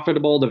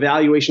unprofitable. The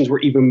valuations were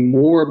even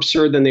more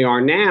absurd than they are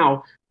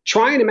now.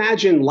 Try and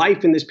imagine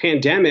life in this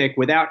pandemic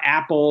without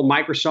Apple,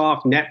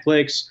 Microsoft,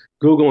 Netflix,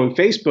 Google, and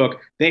Facebook.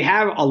 They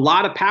have a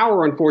lot of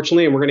power,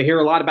 unfortunately, and we're going to hear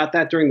a lot about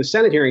that during the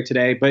Senate hearing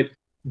today. But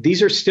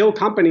these are still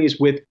companies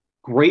with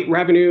great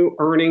revenue,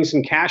 earnings,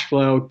 and cash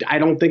flow. I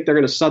don't think they're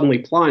going to suddenly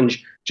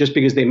plunge just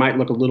because they might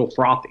look a little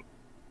frothy.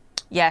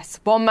 Yes,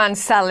 one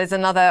man's sell is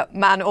another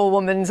man or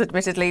woman's,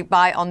 admittedly,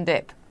 buy on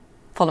dip.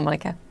 Follow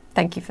Monica.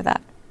 Thank you for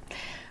that.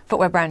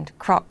 Footwear brand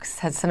Crocs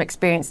has some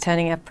experience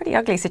turning a pretty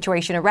ugly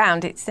situation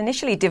around. Its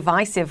initially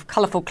divisive,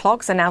 colourful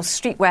clogs are now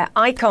streetwear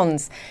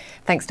icons,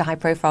 thanks to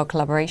high-profile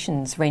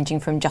collaborations ranging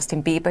from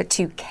Justin Bieber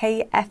to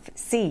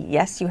KFC.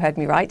 Yes, you heard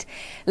me right.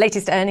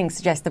 Latest earnings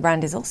suggest the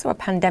brand is also a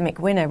pandemic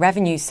winner,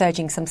 revenues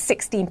surging some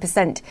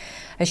 16%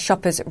 as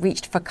shoppers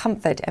reached for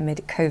comfort amid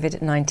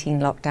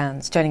COVID-19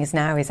 lockdowns. Joining us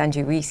now is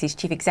Andrew Rees, he's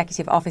Chief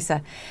Executive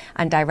Officer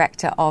and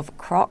Director of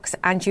Crocs.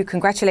 Andrew,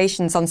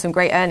 congratulations on some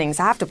great earnings.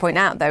 I have to point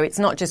out, though, it's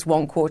not just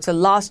one quarter.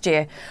 Last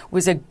year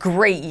was a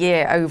great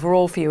year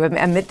overall for you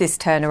amid this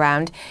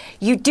turnaround.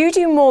 You do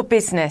more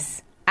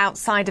business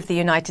outside of the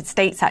United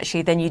States,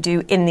 actually, than you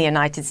do in the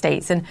United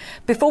States. And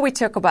before we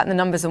talk about the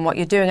numbers and what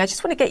you're doing, I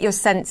just want to get your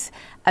sense,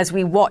 as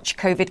we watch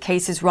COVID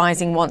cases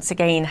rising once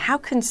again, how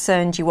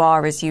concerned you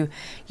are as you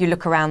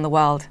look around the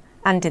world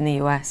and in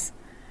the US.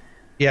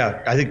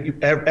 Yeah, I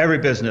think every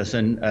business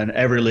and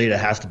every leader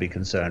has to be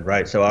concerned,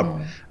 right? So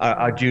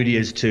our duty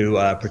is to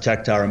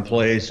protect our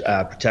employees,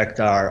 protect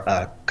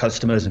our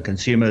customers and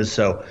consumers.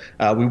 So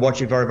we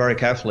watch it very, very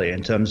carefully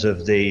in terms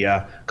of the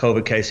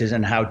COVID cases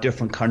and how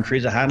different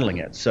countries are handling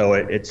it. So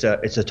it's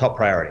a top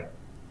priority.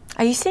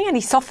 Are you seeing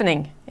any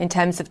softening in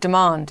terms of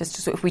demand,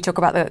 just if we talk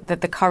about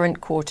the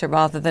current quarter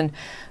rather than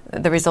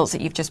the results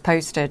that you've just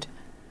posted?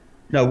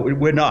 No,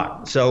 we're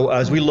not. So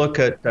as we look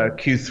at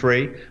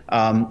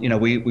Q3,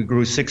 we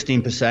grew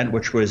 16%,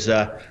 which was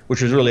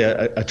really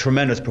a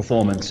tremendous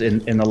performance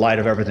in the light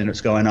of everything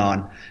that's going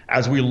on.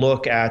 As we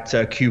look at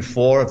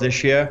Q4 of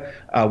this year,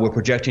 we're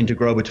projecting to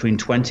grow between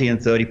 20 and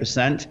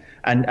 30%,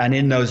 and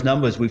in those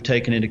numbers, we've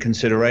taken into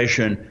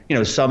consideration,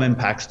 some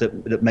impacts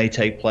that may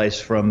take place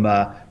from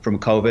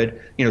COVID.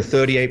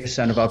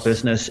 38% of our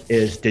business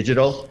is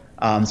digital.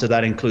 So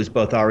that includes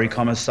both our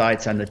e-commerce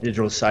sites and the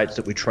digital sites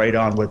that we trade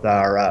on with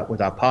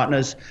our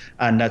partners,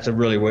 and that's a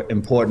really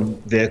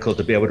important vehicle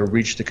to be able to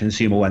reach the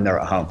consumer when they're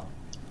at home.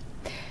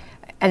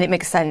 And it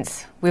makes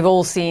sense. We've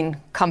all seen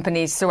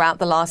companies throughout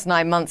the last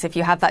 9 months. If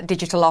you have that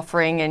digital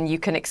offering and you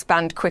can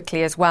expand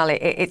quickly as well,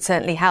 it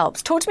certainly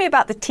helps. Talk to me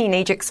about the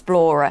Teenage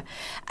Explorer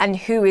and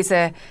who is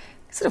a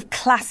sort of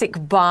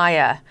classic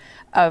buyer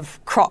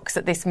of Crocs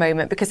at this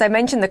moment, because I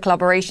mentioned the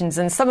collaborations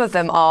and some of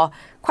them are,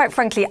 quite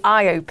frankly,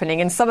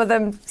 eye-opening and some of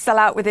them sell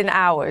out within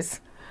hours.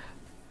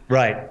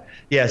 Right.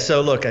 Yeah.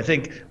 So look, I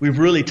think we've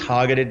really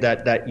targeted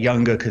that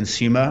younger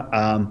consumer,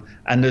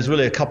 and there's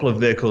really a couple of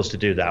vehicles to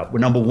do that.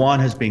 Number one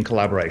has been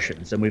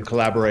collaborations, and we've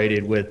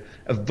collaborated with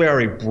a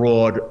very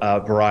broad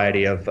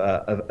variety of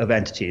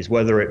entities,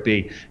 whether it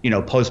be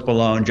Post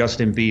Malone,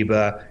 Justin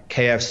Bieber,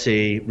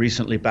 KFC,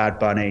 recently Bad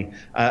Bunny,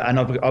 and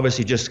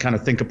obviously just kind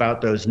of think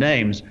about those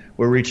names.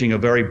 We're reaching a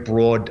very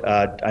broad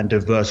and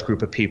diverse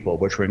group of people,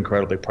 which we're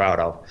incredibly proud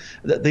of.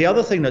 The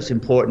other thing that's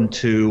important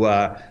to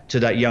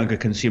that younger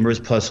consumer is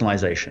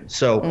personalization.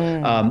 So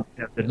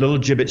the little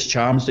Jibbitz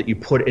charms that you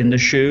put in the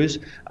shoes,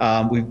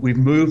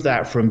 we've moved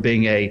that from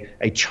being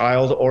a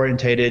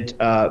child-orientated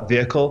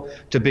vehicle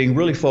to being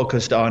really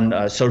focused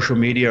on social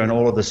media and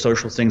all of the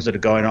social things that are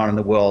going on in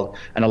the world,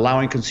 and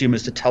allowing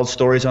consumers to tell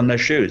stories on their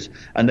shoes.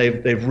 And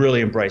they've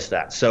really embraced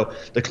that. So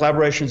the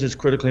collaborations is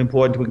critically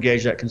important to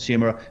engage that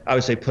consumer. I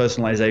would say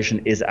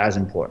personalization is as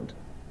important.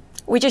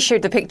 We just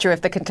showed the picture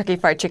of the Kentucky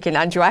Fried Chicken,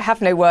 Andrew. I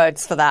have no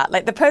words for that.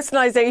 Like the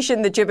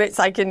personalization, the Jibbitz,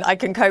 I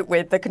can cope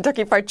with. The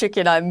Kentucky Fried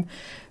Chicken, I'm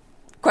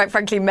quite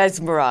frankly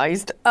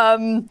mesmerized.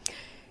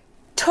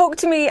 Talk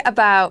to me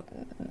about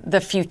the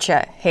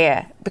future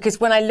here, because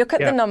when I look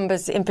at the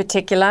numbers in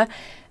particular,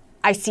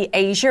 I see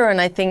Asia,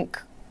 and I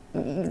think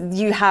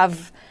you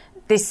have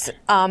this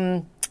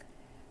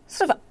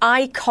sort of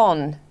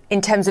icon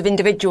in terms of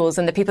individuals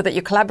and the people that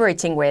you're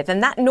collaborating with.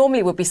 And that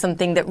normally would be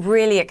something that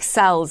really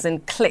excels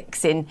and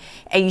clicks in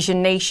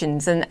Asian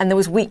nations. And there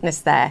was weakness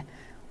there.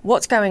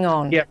 What's going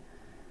on?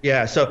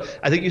 Yeah, so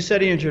I think you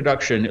said in your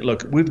introduction,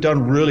 look, we've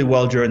done really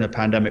well during the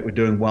pandemic. We're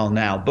doing well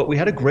now, but we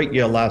had a great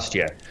year last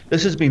year.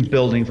 This has been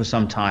building for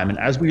some time. And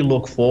as we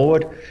look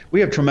forward, we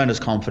have tremendous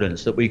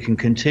confidence that we can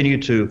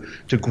continue to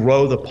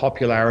grow the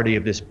popularity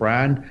of this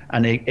brand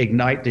and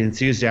ignite the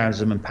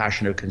enthusiasm and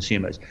passion of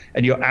consumers.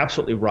 And you're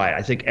absolutely right.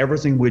 I think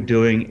everything we're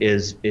doing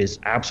is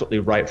absolutely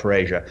right for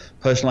Asia.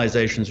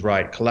 Personalization's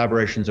right.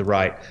 Collaborations are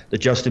right. The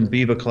Justin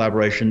Bieber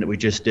collaboration that we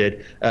just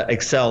did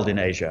excelled in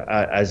Asia,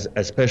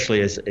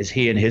 especially as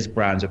he and his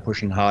brands are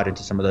pushing hard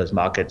into some of those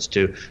markets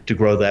to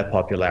grow their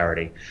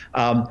popularity.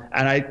 And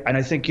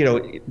I think,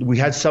 we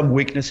had some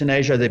weakness in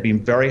Asia. They've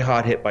been very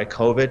hard hit by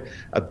COVID.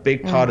 A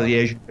big part of the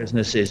Asian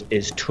business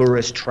is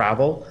tourist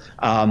travel.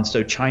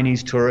 So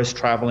Chinese tourists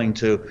traveling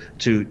to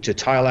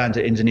Thailand,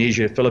 to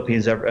Indonesia,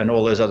 Philippines, and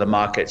all those other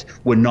markets.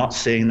 We're not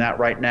seeing that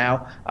right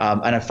now.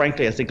 And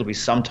frankly, I think it'll be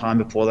some time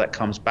before that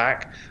comes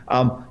back.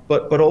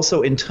 But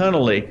also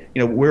internally,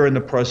 we're in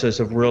the process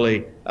of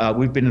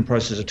we've been in the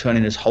process of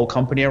turning this whole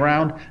company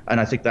around, and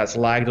I think that's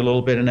lagged a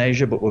little bit in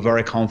Asia, but we're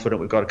very confident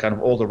we've got kind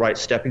of all the right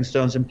stepping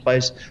stones in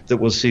place that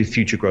will see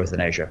future growth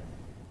in Asia.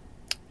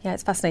 Yeah,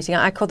 it's fascinating.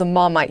 I call them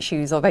Marmite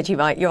shoes or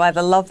Vegemite. You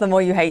either love them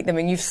or you hate them,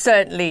 and you've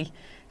certainly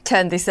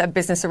turned this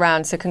business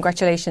around. So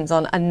congratulations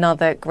on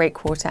another great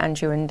quarter,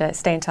 Andrew, and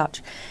stay in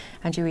touch.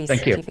 Andrew Rees,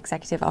 Chief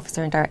Executive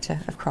Officer and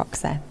Director of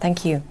Crocs there.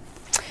 Thank you.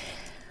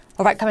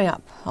 All right, coming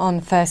up on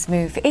First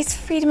Move, is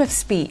freedom of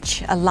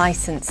speech a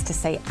license to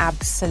say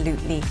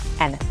absolutely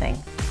anything?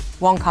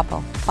 One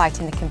couple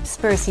fighting the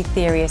conspiracy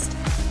theorist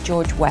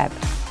George Webb.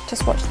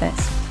 Just watch this.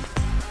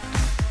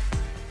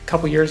 A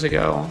couple years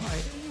ago,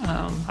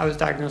 I was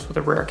diagnosed with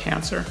a rare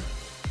cancer.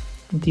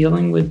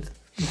 Dealing with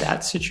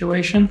that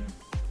situation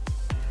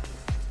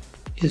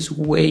is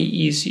way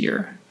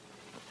easier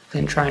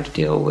than trying to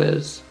deal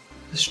with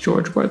this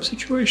George Webb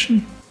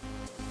situation.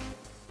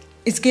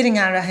 It's getting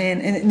out of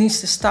hand and it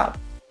needs to stop.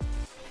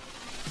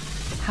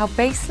 How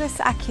baseless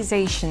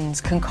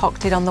accusations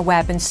concocted on the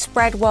web and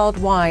spread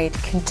worldwide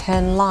can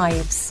turn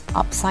lives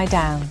upside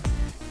down.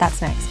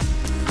 That's next.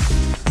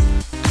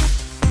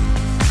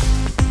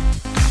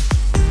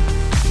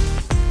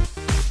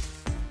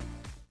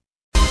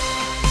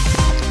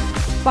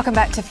 Welcome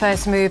back to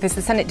First Move. As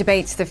the Senate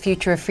debates the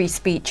future of free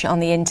speech on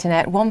the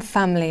internet, one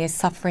family is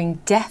suffering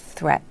death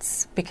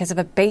threats because of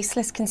a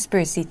baseless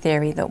conspiracy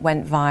theory that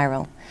went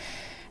viral.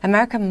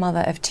 American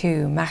mother of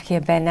two, Mahia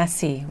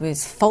Bernassi,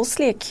 was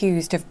falsely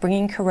accused of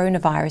bringing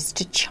coronavirus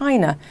to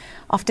China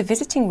after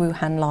visiting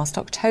Wuhan last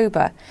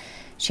October.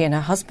 She and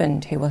her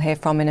husband, who we'll hear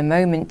from in a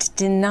moment,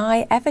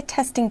 deny ever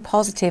testing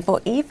positive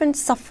or even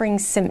suffering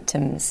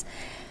symptoms.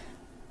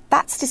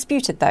 That's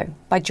disputed, though,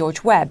 by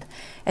George Webb,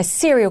 a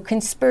serial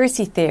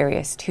conspiracy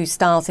theorist who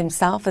styles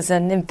himself as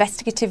an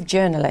investigative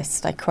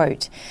journalist. I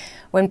quote,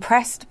 "When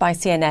pressed by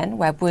CNN,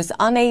 Webb was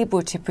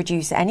unable to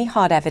produce any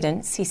hard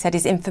evidence. He said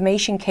his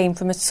information came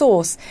from a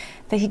source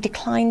that he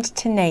declined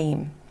to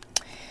name."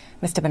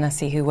 Mr.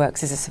 Benassi, who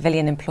works as a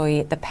civilian employee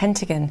at the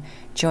Pentagon,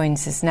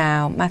 joins us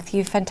now.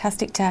 Matthew,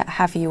 fantastic to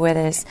have you with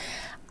us.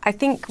 I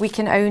think we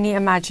can only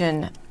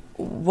imagine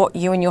what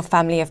you and your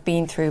family have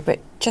been through, but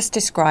just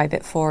describe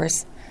it for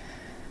us.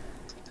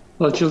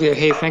 Well, Julia,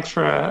 hey, thanks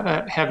for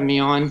having me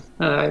on.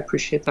 I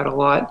appreciate that a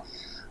lot.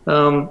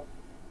 It's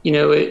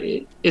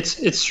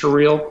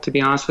surreal, to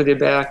be honest with you.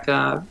 Back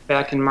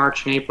in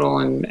March and April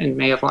and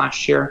May of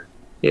last year,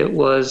 it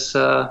was.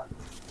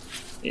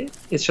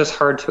 It's just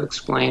hard to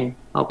explain.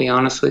 I'll be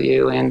honest with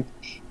you. And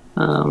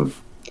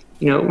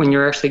when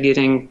you're actually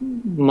getting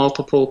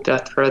multiple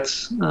death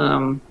threats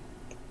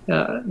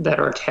that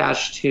are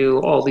attached to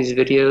all these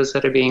videos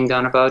that are being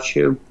done about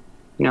you,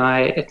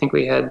 I think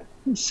we had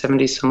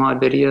 70 some odd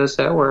videos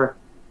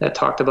that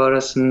talked about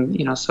us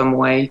in some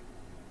way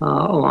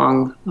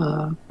along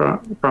from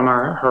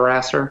our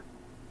harasser,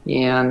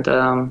 and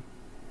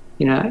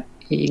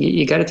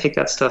you got to take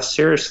that stuff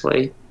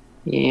seriously,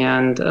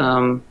 and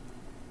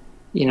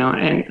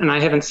I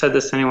haven't said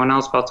this to anyone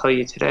else, but I'll tell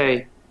you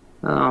today.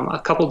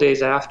 A couple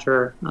days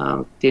after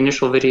the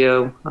initial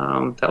video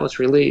that was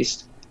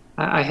released,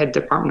 I had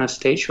Department of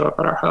State show up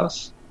at our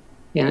house,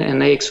 and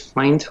they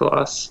explained to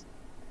us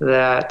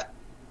that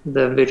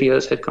the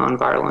videos had gone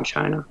viral in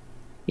China,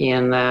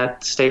 and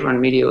that state-run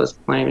media was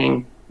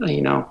blaming,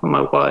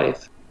 my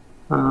wife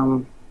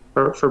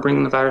for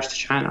bringing the virus to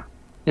China.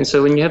 And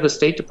so when you have the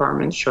State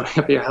Department showing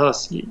up at your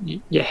house,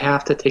 you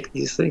have to take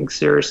these things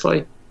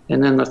seriously.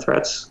 And then the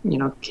threats,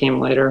 came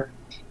later,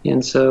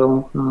 and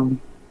so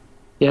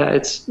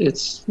it's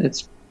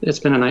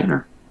been a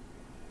nightmare.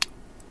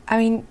 I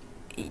mean,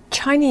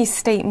 Chinese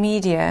state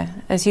media,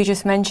 as you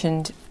just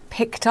mentioned,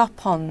 picked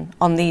up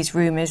on these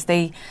rumours.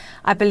 They,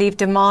 I believe,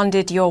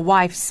 demanded your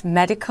wife's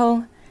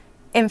medical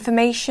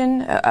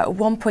information. At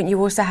one point, you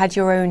also had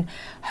your own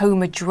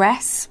home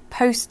address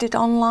posted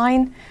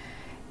online.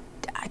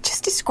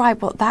 Just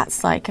describe what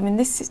that's like. I mean,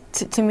 this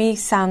to me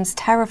sounds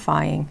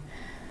terrifying.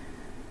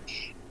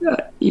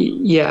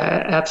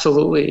 Yeah,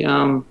 absolutely.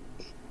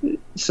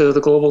 So the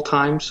Global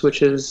Times,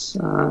 which is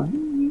not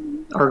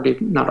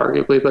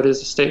arguably, but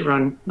is a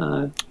state-run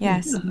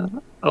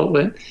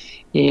outlet,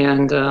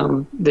 and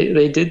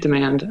they did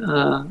demand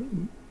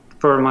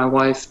for my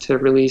wife to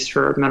release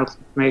her medical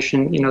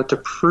information, to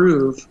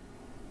prove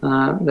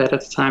that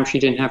at the time she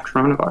didn't have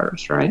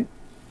coronavirus, right?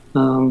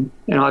 And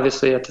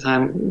obviously at the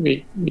time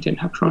we didn't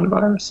have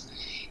coronavirus,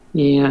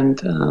 and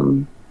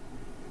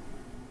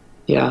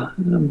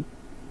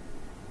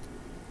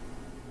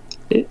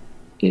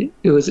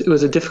It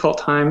was a difficult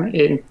time,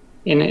 and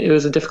it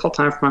was a difficult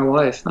time for my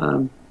wife.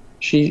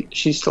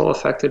 She's still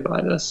affected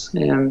by this,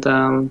 and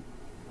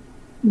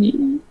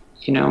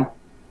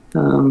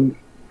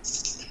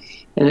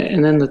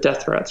and then the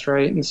death threats,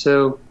 right? And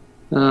so,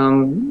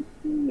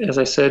 as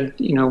I said,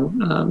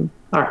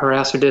 our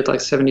harasser did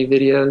like 70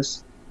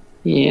 videos,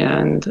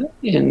 and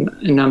in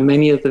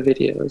many of the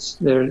videos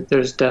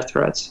there's death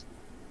threats,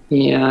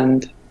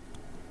 and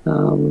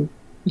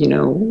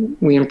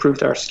we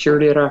improved our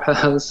security at our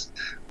house.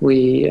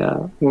 We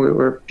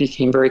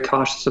became very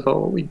cautious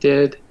about what we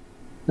did,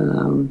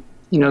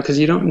 because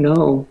you don't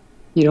know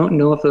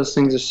if those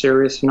things are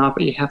serious or not,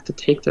 but you have to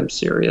take them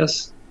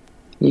serious.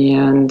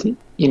 And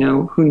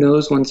who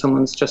knows when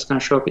someone's just going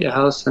to show up at your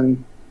house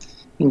and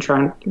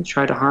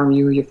try to harm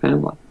you or your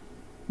family.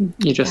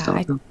 You just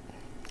don't know.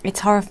 It's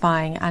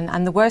horrifying,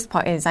 and the worst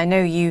part is, I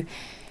know you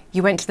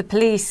went to the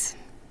police.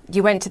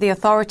 You went to the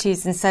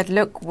authorities and said,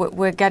 look,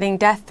 we're getting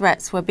death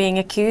threats. We're being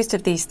accused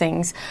of these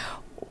things.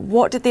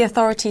 What did the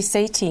authorities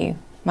say to you,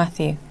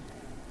 Matthew?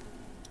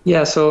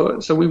 Yeah, so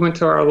we went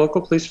to our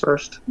local police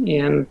first,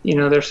 and,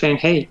 they're saying,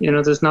 hey,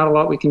 there's not a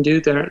lot we can do.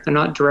 They're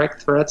not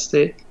direct threats.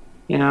 They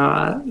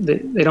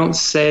don't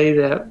say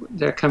that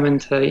they're coming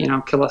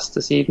to, kill us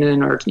this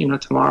evening or,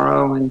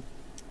 tomorrow. And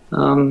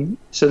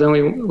so then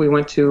we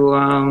went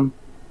to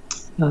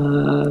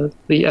the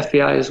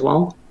FBI as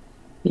well.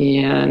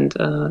 And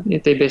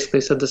they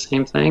basically said the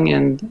same thing,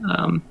 and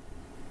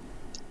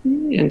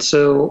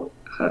so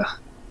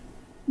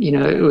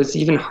it was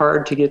even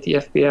hard to get the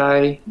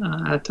FBI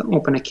to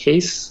open a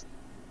case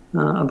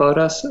about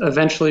us.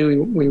 Eventually,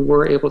 we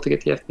were able to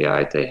get the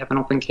FBI to have an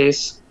open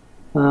case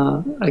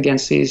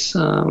against these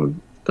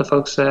the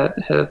folks that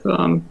have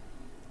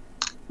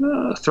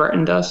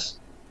threatened us.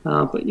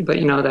 But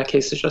that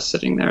case is just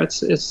sitting there.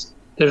 It's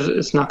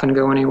not going to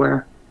go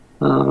anywhere,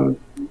 and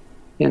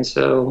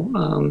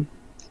so.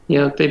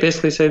 They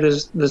basically say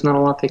there's not a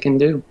lot they can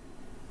do,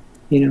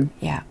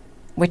 Yeah,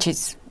 which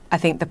is, I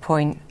think, the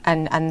point,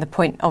 and the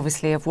point,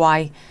 obviously, of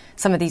why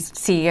some of these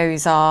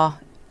CEOs are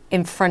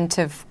in front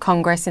of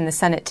Congress in the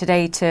Senate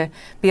today to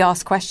be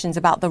asked questions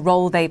about the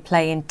role they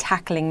play in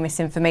tackling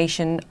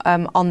misinformation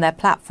on their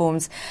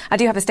platforms. I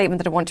do have a statement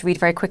that I want to read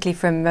very quickly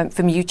from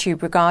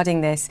YouTube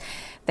regarding this.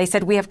 They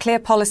said, "We have clear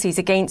policies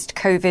against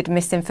COVID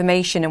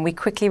misinformation, and we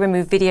quickly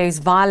remove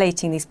videos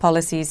violating these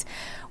policies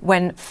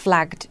when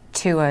flagged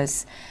to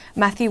us."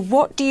 Matthew,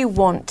 what do you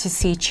want to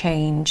see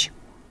change?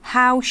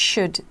 How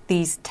should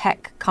these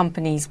tech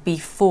companies be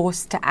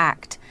forced to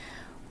act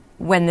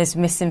when there's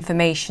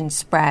misinformation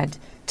spread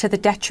to the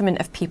detriment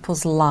of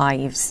people's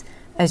lives,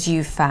 as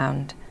you've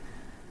found?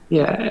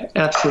 Yeah,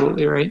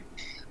 absolutely right.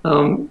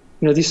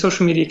 These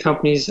social media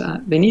companies,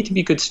 they need to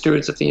be good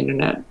stewards of the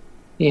internet,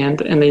 and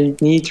they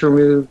need to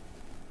remove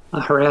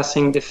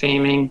harassing,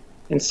 defaming,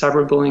 and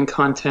cyberbullying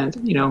content,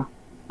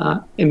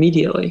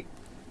 immediately.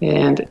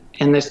 And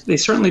they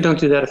certainly don't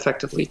do that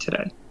effectively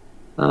today.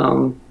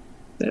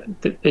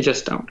 They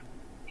just don't.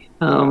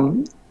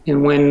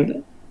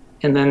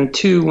 And then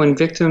two, when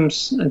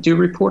victims do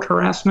report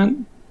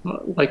harassment,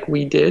 like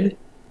we did,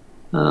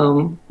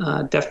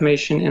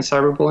 defamation and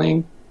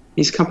cyberbullying,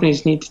 these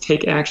companies need to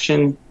take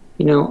action,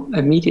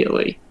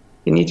 immediately.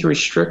 They need to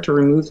restrict or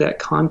remove that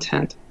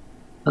content.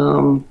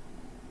 And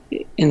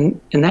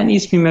that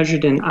needs to be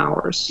measured in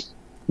hours,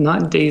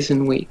 not days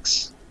and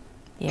weeks.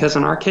 Yeah. Because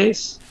in our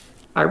case,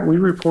 we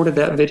reported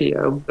that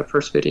video, the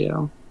first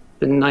video,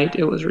 the night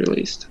it was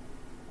released.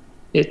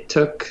 It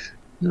took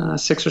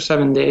 6 or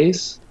 7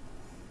 days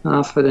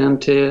for them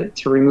to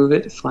remove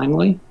it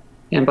finally.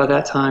 And by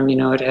that time,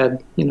 it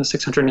had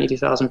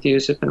 680,000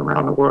 views. It had been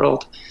around the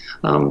world.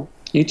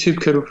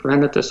 YouTube could have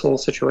prevented this whole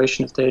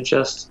situation if they had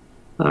just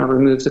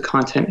removed the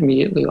content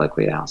immediately like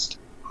we asked.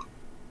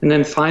 And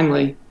then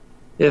finally,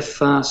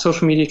 if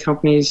social media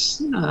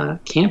companies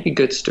can't be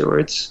good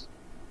stewards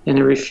and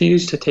they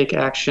refuse to take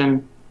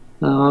action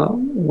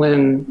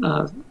when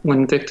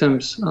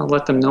victims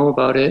let them know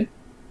about it,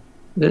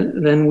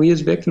 then we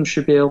as victims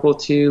should be able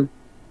to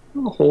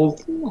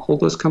hold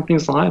those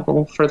companies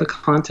liable for the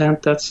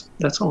content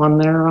that's on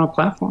their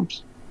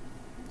platforms.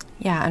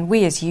 Yeah, and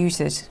we as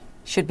users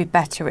should be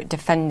better at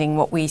defending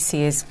what we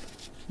see as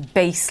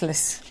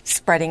baseless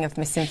spreading of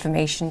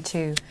misinformation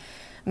too.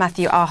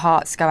 Matthew, our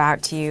hearts go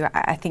out to you.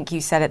 I think you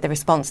said it, the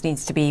response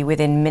needs to be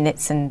within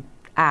minutes and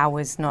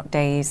hours, not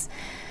days.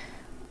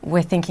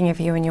 We're thinking of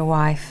you and your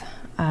wife,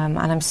 and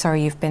I'm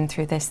sorry you've been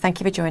through this. Thank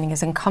you for joining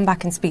us, and come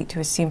back and speak to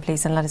us soon,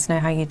 please, and let us know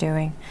how you're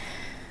doing.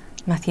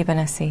 Matthew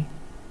Benessi,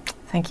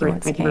 thank you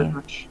once again. Thank you very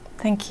much.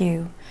 Thank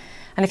you.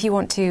 And if you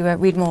want to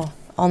read more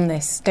on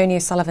this, Donny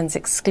O'Sullivan's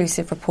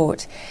exclusive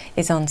report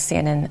is on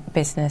CNN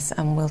Business,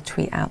 and we'll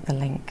tweet out the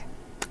link.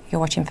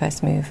 You're watching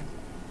First Move.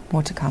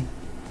 More to come.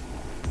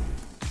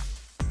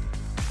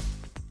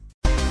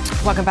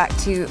 Welcome back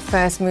to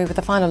First Move with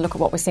a final look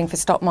at what we're seeing for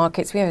stock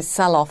markets. We have a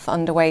sell-off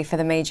underway for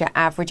the major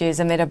averages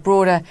amid a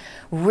broader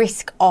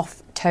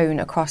risk-off tone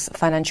across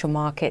financial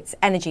markets.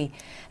 Energy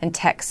and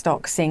tech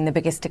stocks seeing the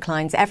biggest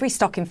declines. Every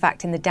stock, in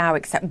fact, in the Dow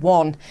except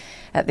one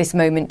at this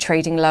moment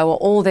trading lower.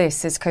 All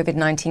this as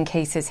Covid-19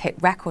 cases hit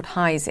record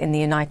highs in the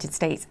United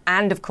States.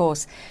 And, of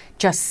course,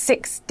 just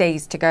 6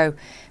 days to go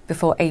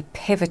before a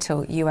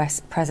pivotal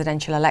US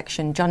presidential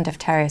election. John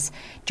Defterios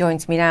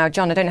joins me now.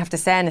 John, I don't have to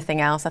say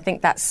anything else. I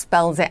think that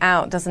spells it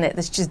out, doesn't it?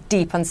 There's just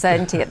deep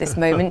uncertainty at this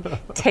moment.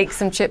 Take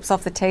some chips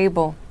off the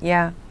table.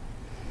 Yeah.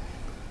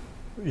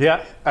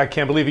 Yeah, I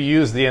can't believe you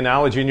used the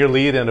analogy in your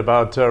lead-in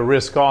about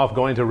risk off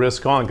going to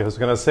risk on, because I was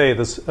going to say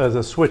this,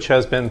 the switch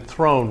has been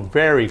thrown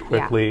very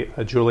quickly,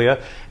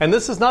 Julia. And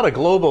this is not a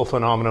global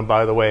phenomenon,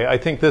 by the way. I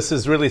think this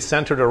is really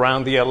centered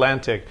around the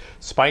Atlantic.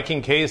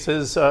 Spiking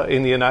cases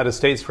in the United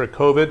States for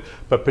COVID,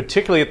 but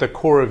particularly at the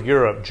core of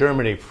Europe,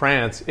 Germany,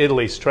 France,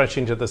 Italy,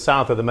 stretching to the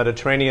south of the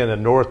Mediterranean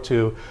and north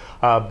to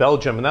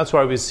Belgium. And that's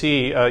why we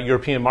see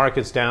European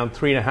markets down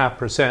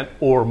 3.5%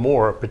 or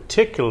more,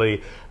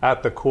 particularly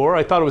at the core.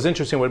 I thought it was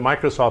interesting what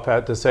Microsoft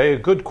had to say. A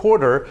good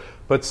quarter,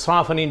 but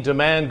softening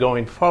demand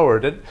going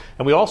forward.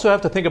 And we also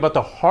have to think about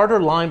the harder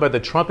line by the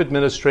Trump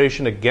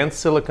administration against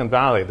Silicon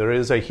Valley. There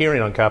is a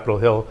hearing on Capitol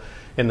Hill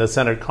in the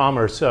Senate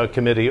Commerce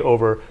Committee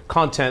over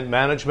content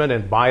management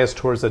and bias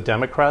towards the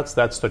Democrats.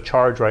 That's the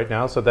charge right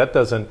now, so that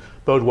doesn't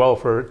bode well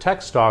for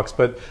tech stocks.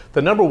 But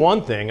the number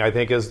one thing, I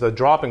think, is the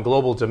drop in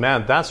global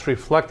demand. That's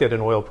reflected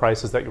in oil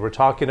prices that you were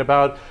talking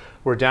about.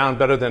 We're down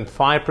better than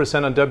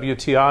 5% on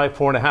WTI,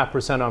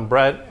 4.5% on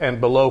Brent,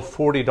 and below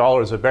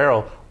 $40 a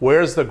barrel.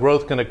 Where's the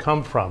growth going to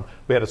come from?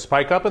 We had a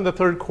spike up in the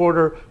third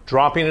quarter,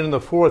 dropping in the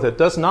fourth. It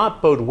does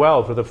not bode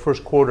well for the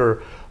first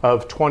quarter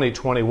of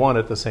 2021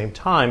 at the same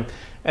time.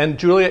 And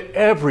Julia,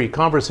 every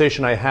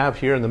conversation I have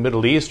here in the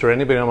Middle East or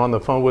anybody I'm on the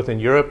phone with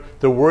in Europe,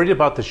 they're worried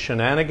about the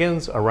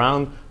shenanigans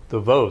around the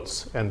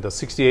votes, and the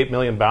 68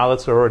 million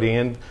ballots are already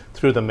in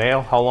through the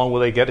mail. How long will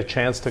they get a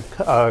chance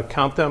to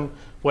count them?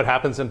 What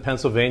happens in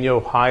Pennsylvania,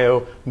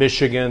 Ohio,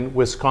 Michigan,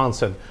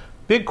 Wisconsin?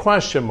 Big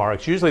question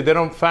marks. Usually they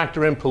don't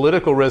factor in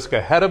political risk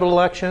ahead of an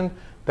election.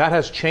 That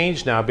has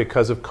changed now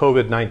because of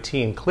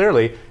COVID-19,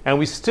 clearly. And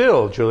we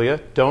still,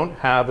 Julia, don't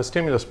have a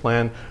stimulus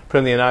plan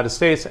from the United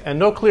States, and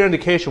no clear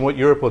indication what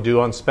Europe will do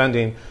on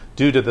spending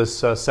due to this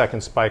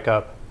second spike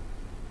up.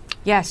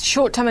 Yes,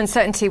 short-term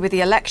uncertainty with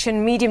the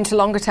election, medium to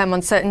longer-term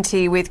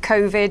uncertainty with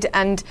COVID,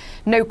 and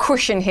no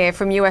cushion here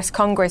from US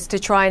Congress to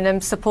try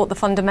and support the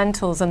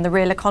fundamentals and the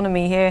real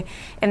economy here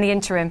in the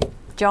interim.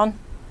 John?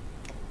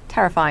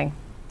 Terrifying.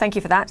 Thank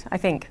you for that, I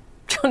think.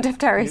 John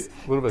Defteris,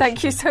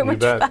 thank you so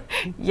much for that.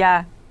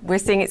 Yeah, we're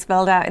seeing it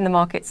spelled out in the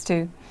markets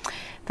too.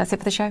 That's it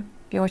for the show.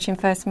 You're watching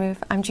First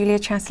Move. I'm Julia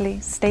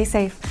Chatterley. Stay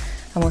safe,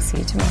 and we'll see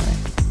you tomorrow.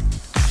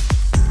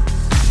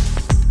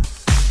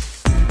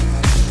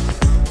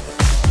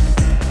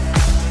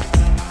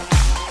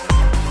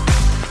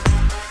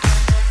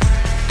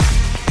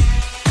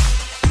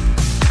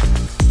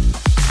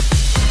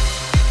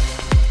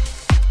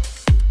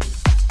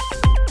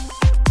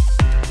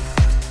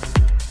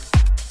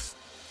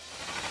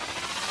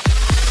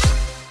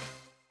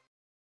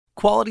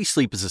 Quality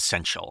sleep is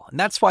essential, and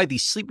that's why the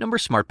Sleep Number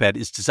Smart Bed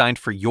is designed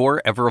for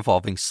your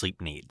ever-evolving sleep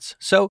needs.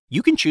 So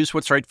you can choose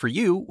what's right for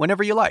you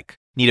whenever you like.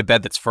 Need a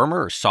bed that's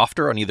firmer or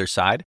softer on either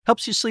side?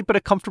 Helps you sleep at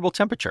a comfortable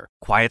temperature.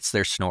 Quiets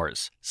their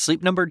snores.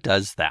 Sleep Number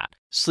does that.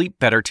 Sleep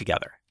better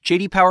together.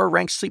 J.D. Power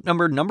ranks Sleep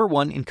Number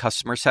 #1 in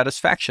customer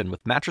satisfaction with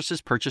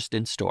mattresses purchased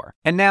in-store.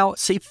 And now,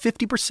 save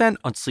 50%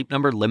 on Sleep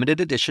Number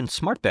limited edition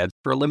smart beds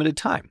for a limited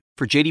time.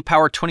 For J.D.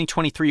 Power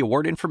 2023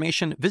 award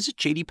information, visit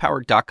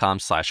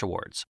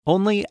jdpower.com/awards.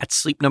 Only at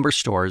Sleep Number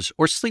stores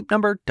or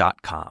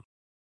sleepnumber.com.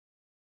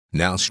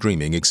 Now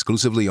streaming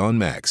exclusively on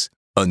Max,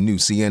 a new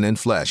CNN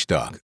Flash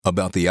doc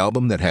about the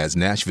album that has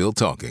Nashville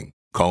talking,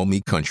 Call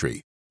Me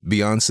Country.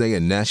 Beyonce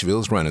and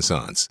Nashville's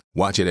Renaissance.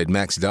 Watch it at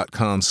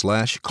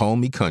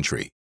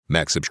max.com/callmecountry.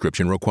 Max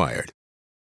subscription required.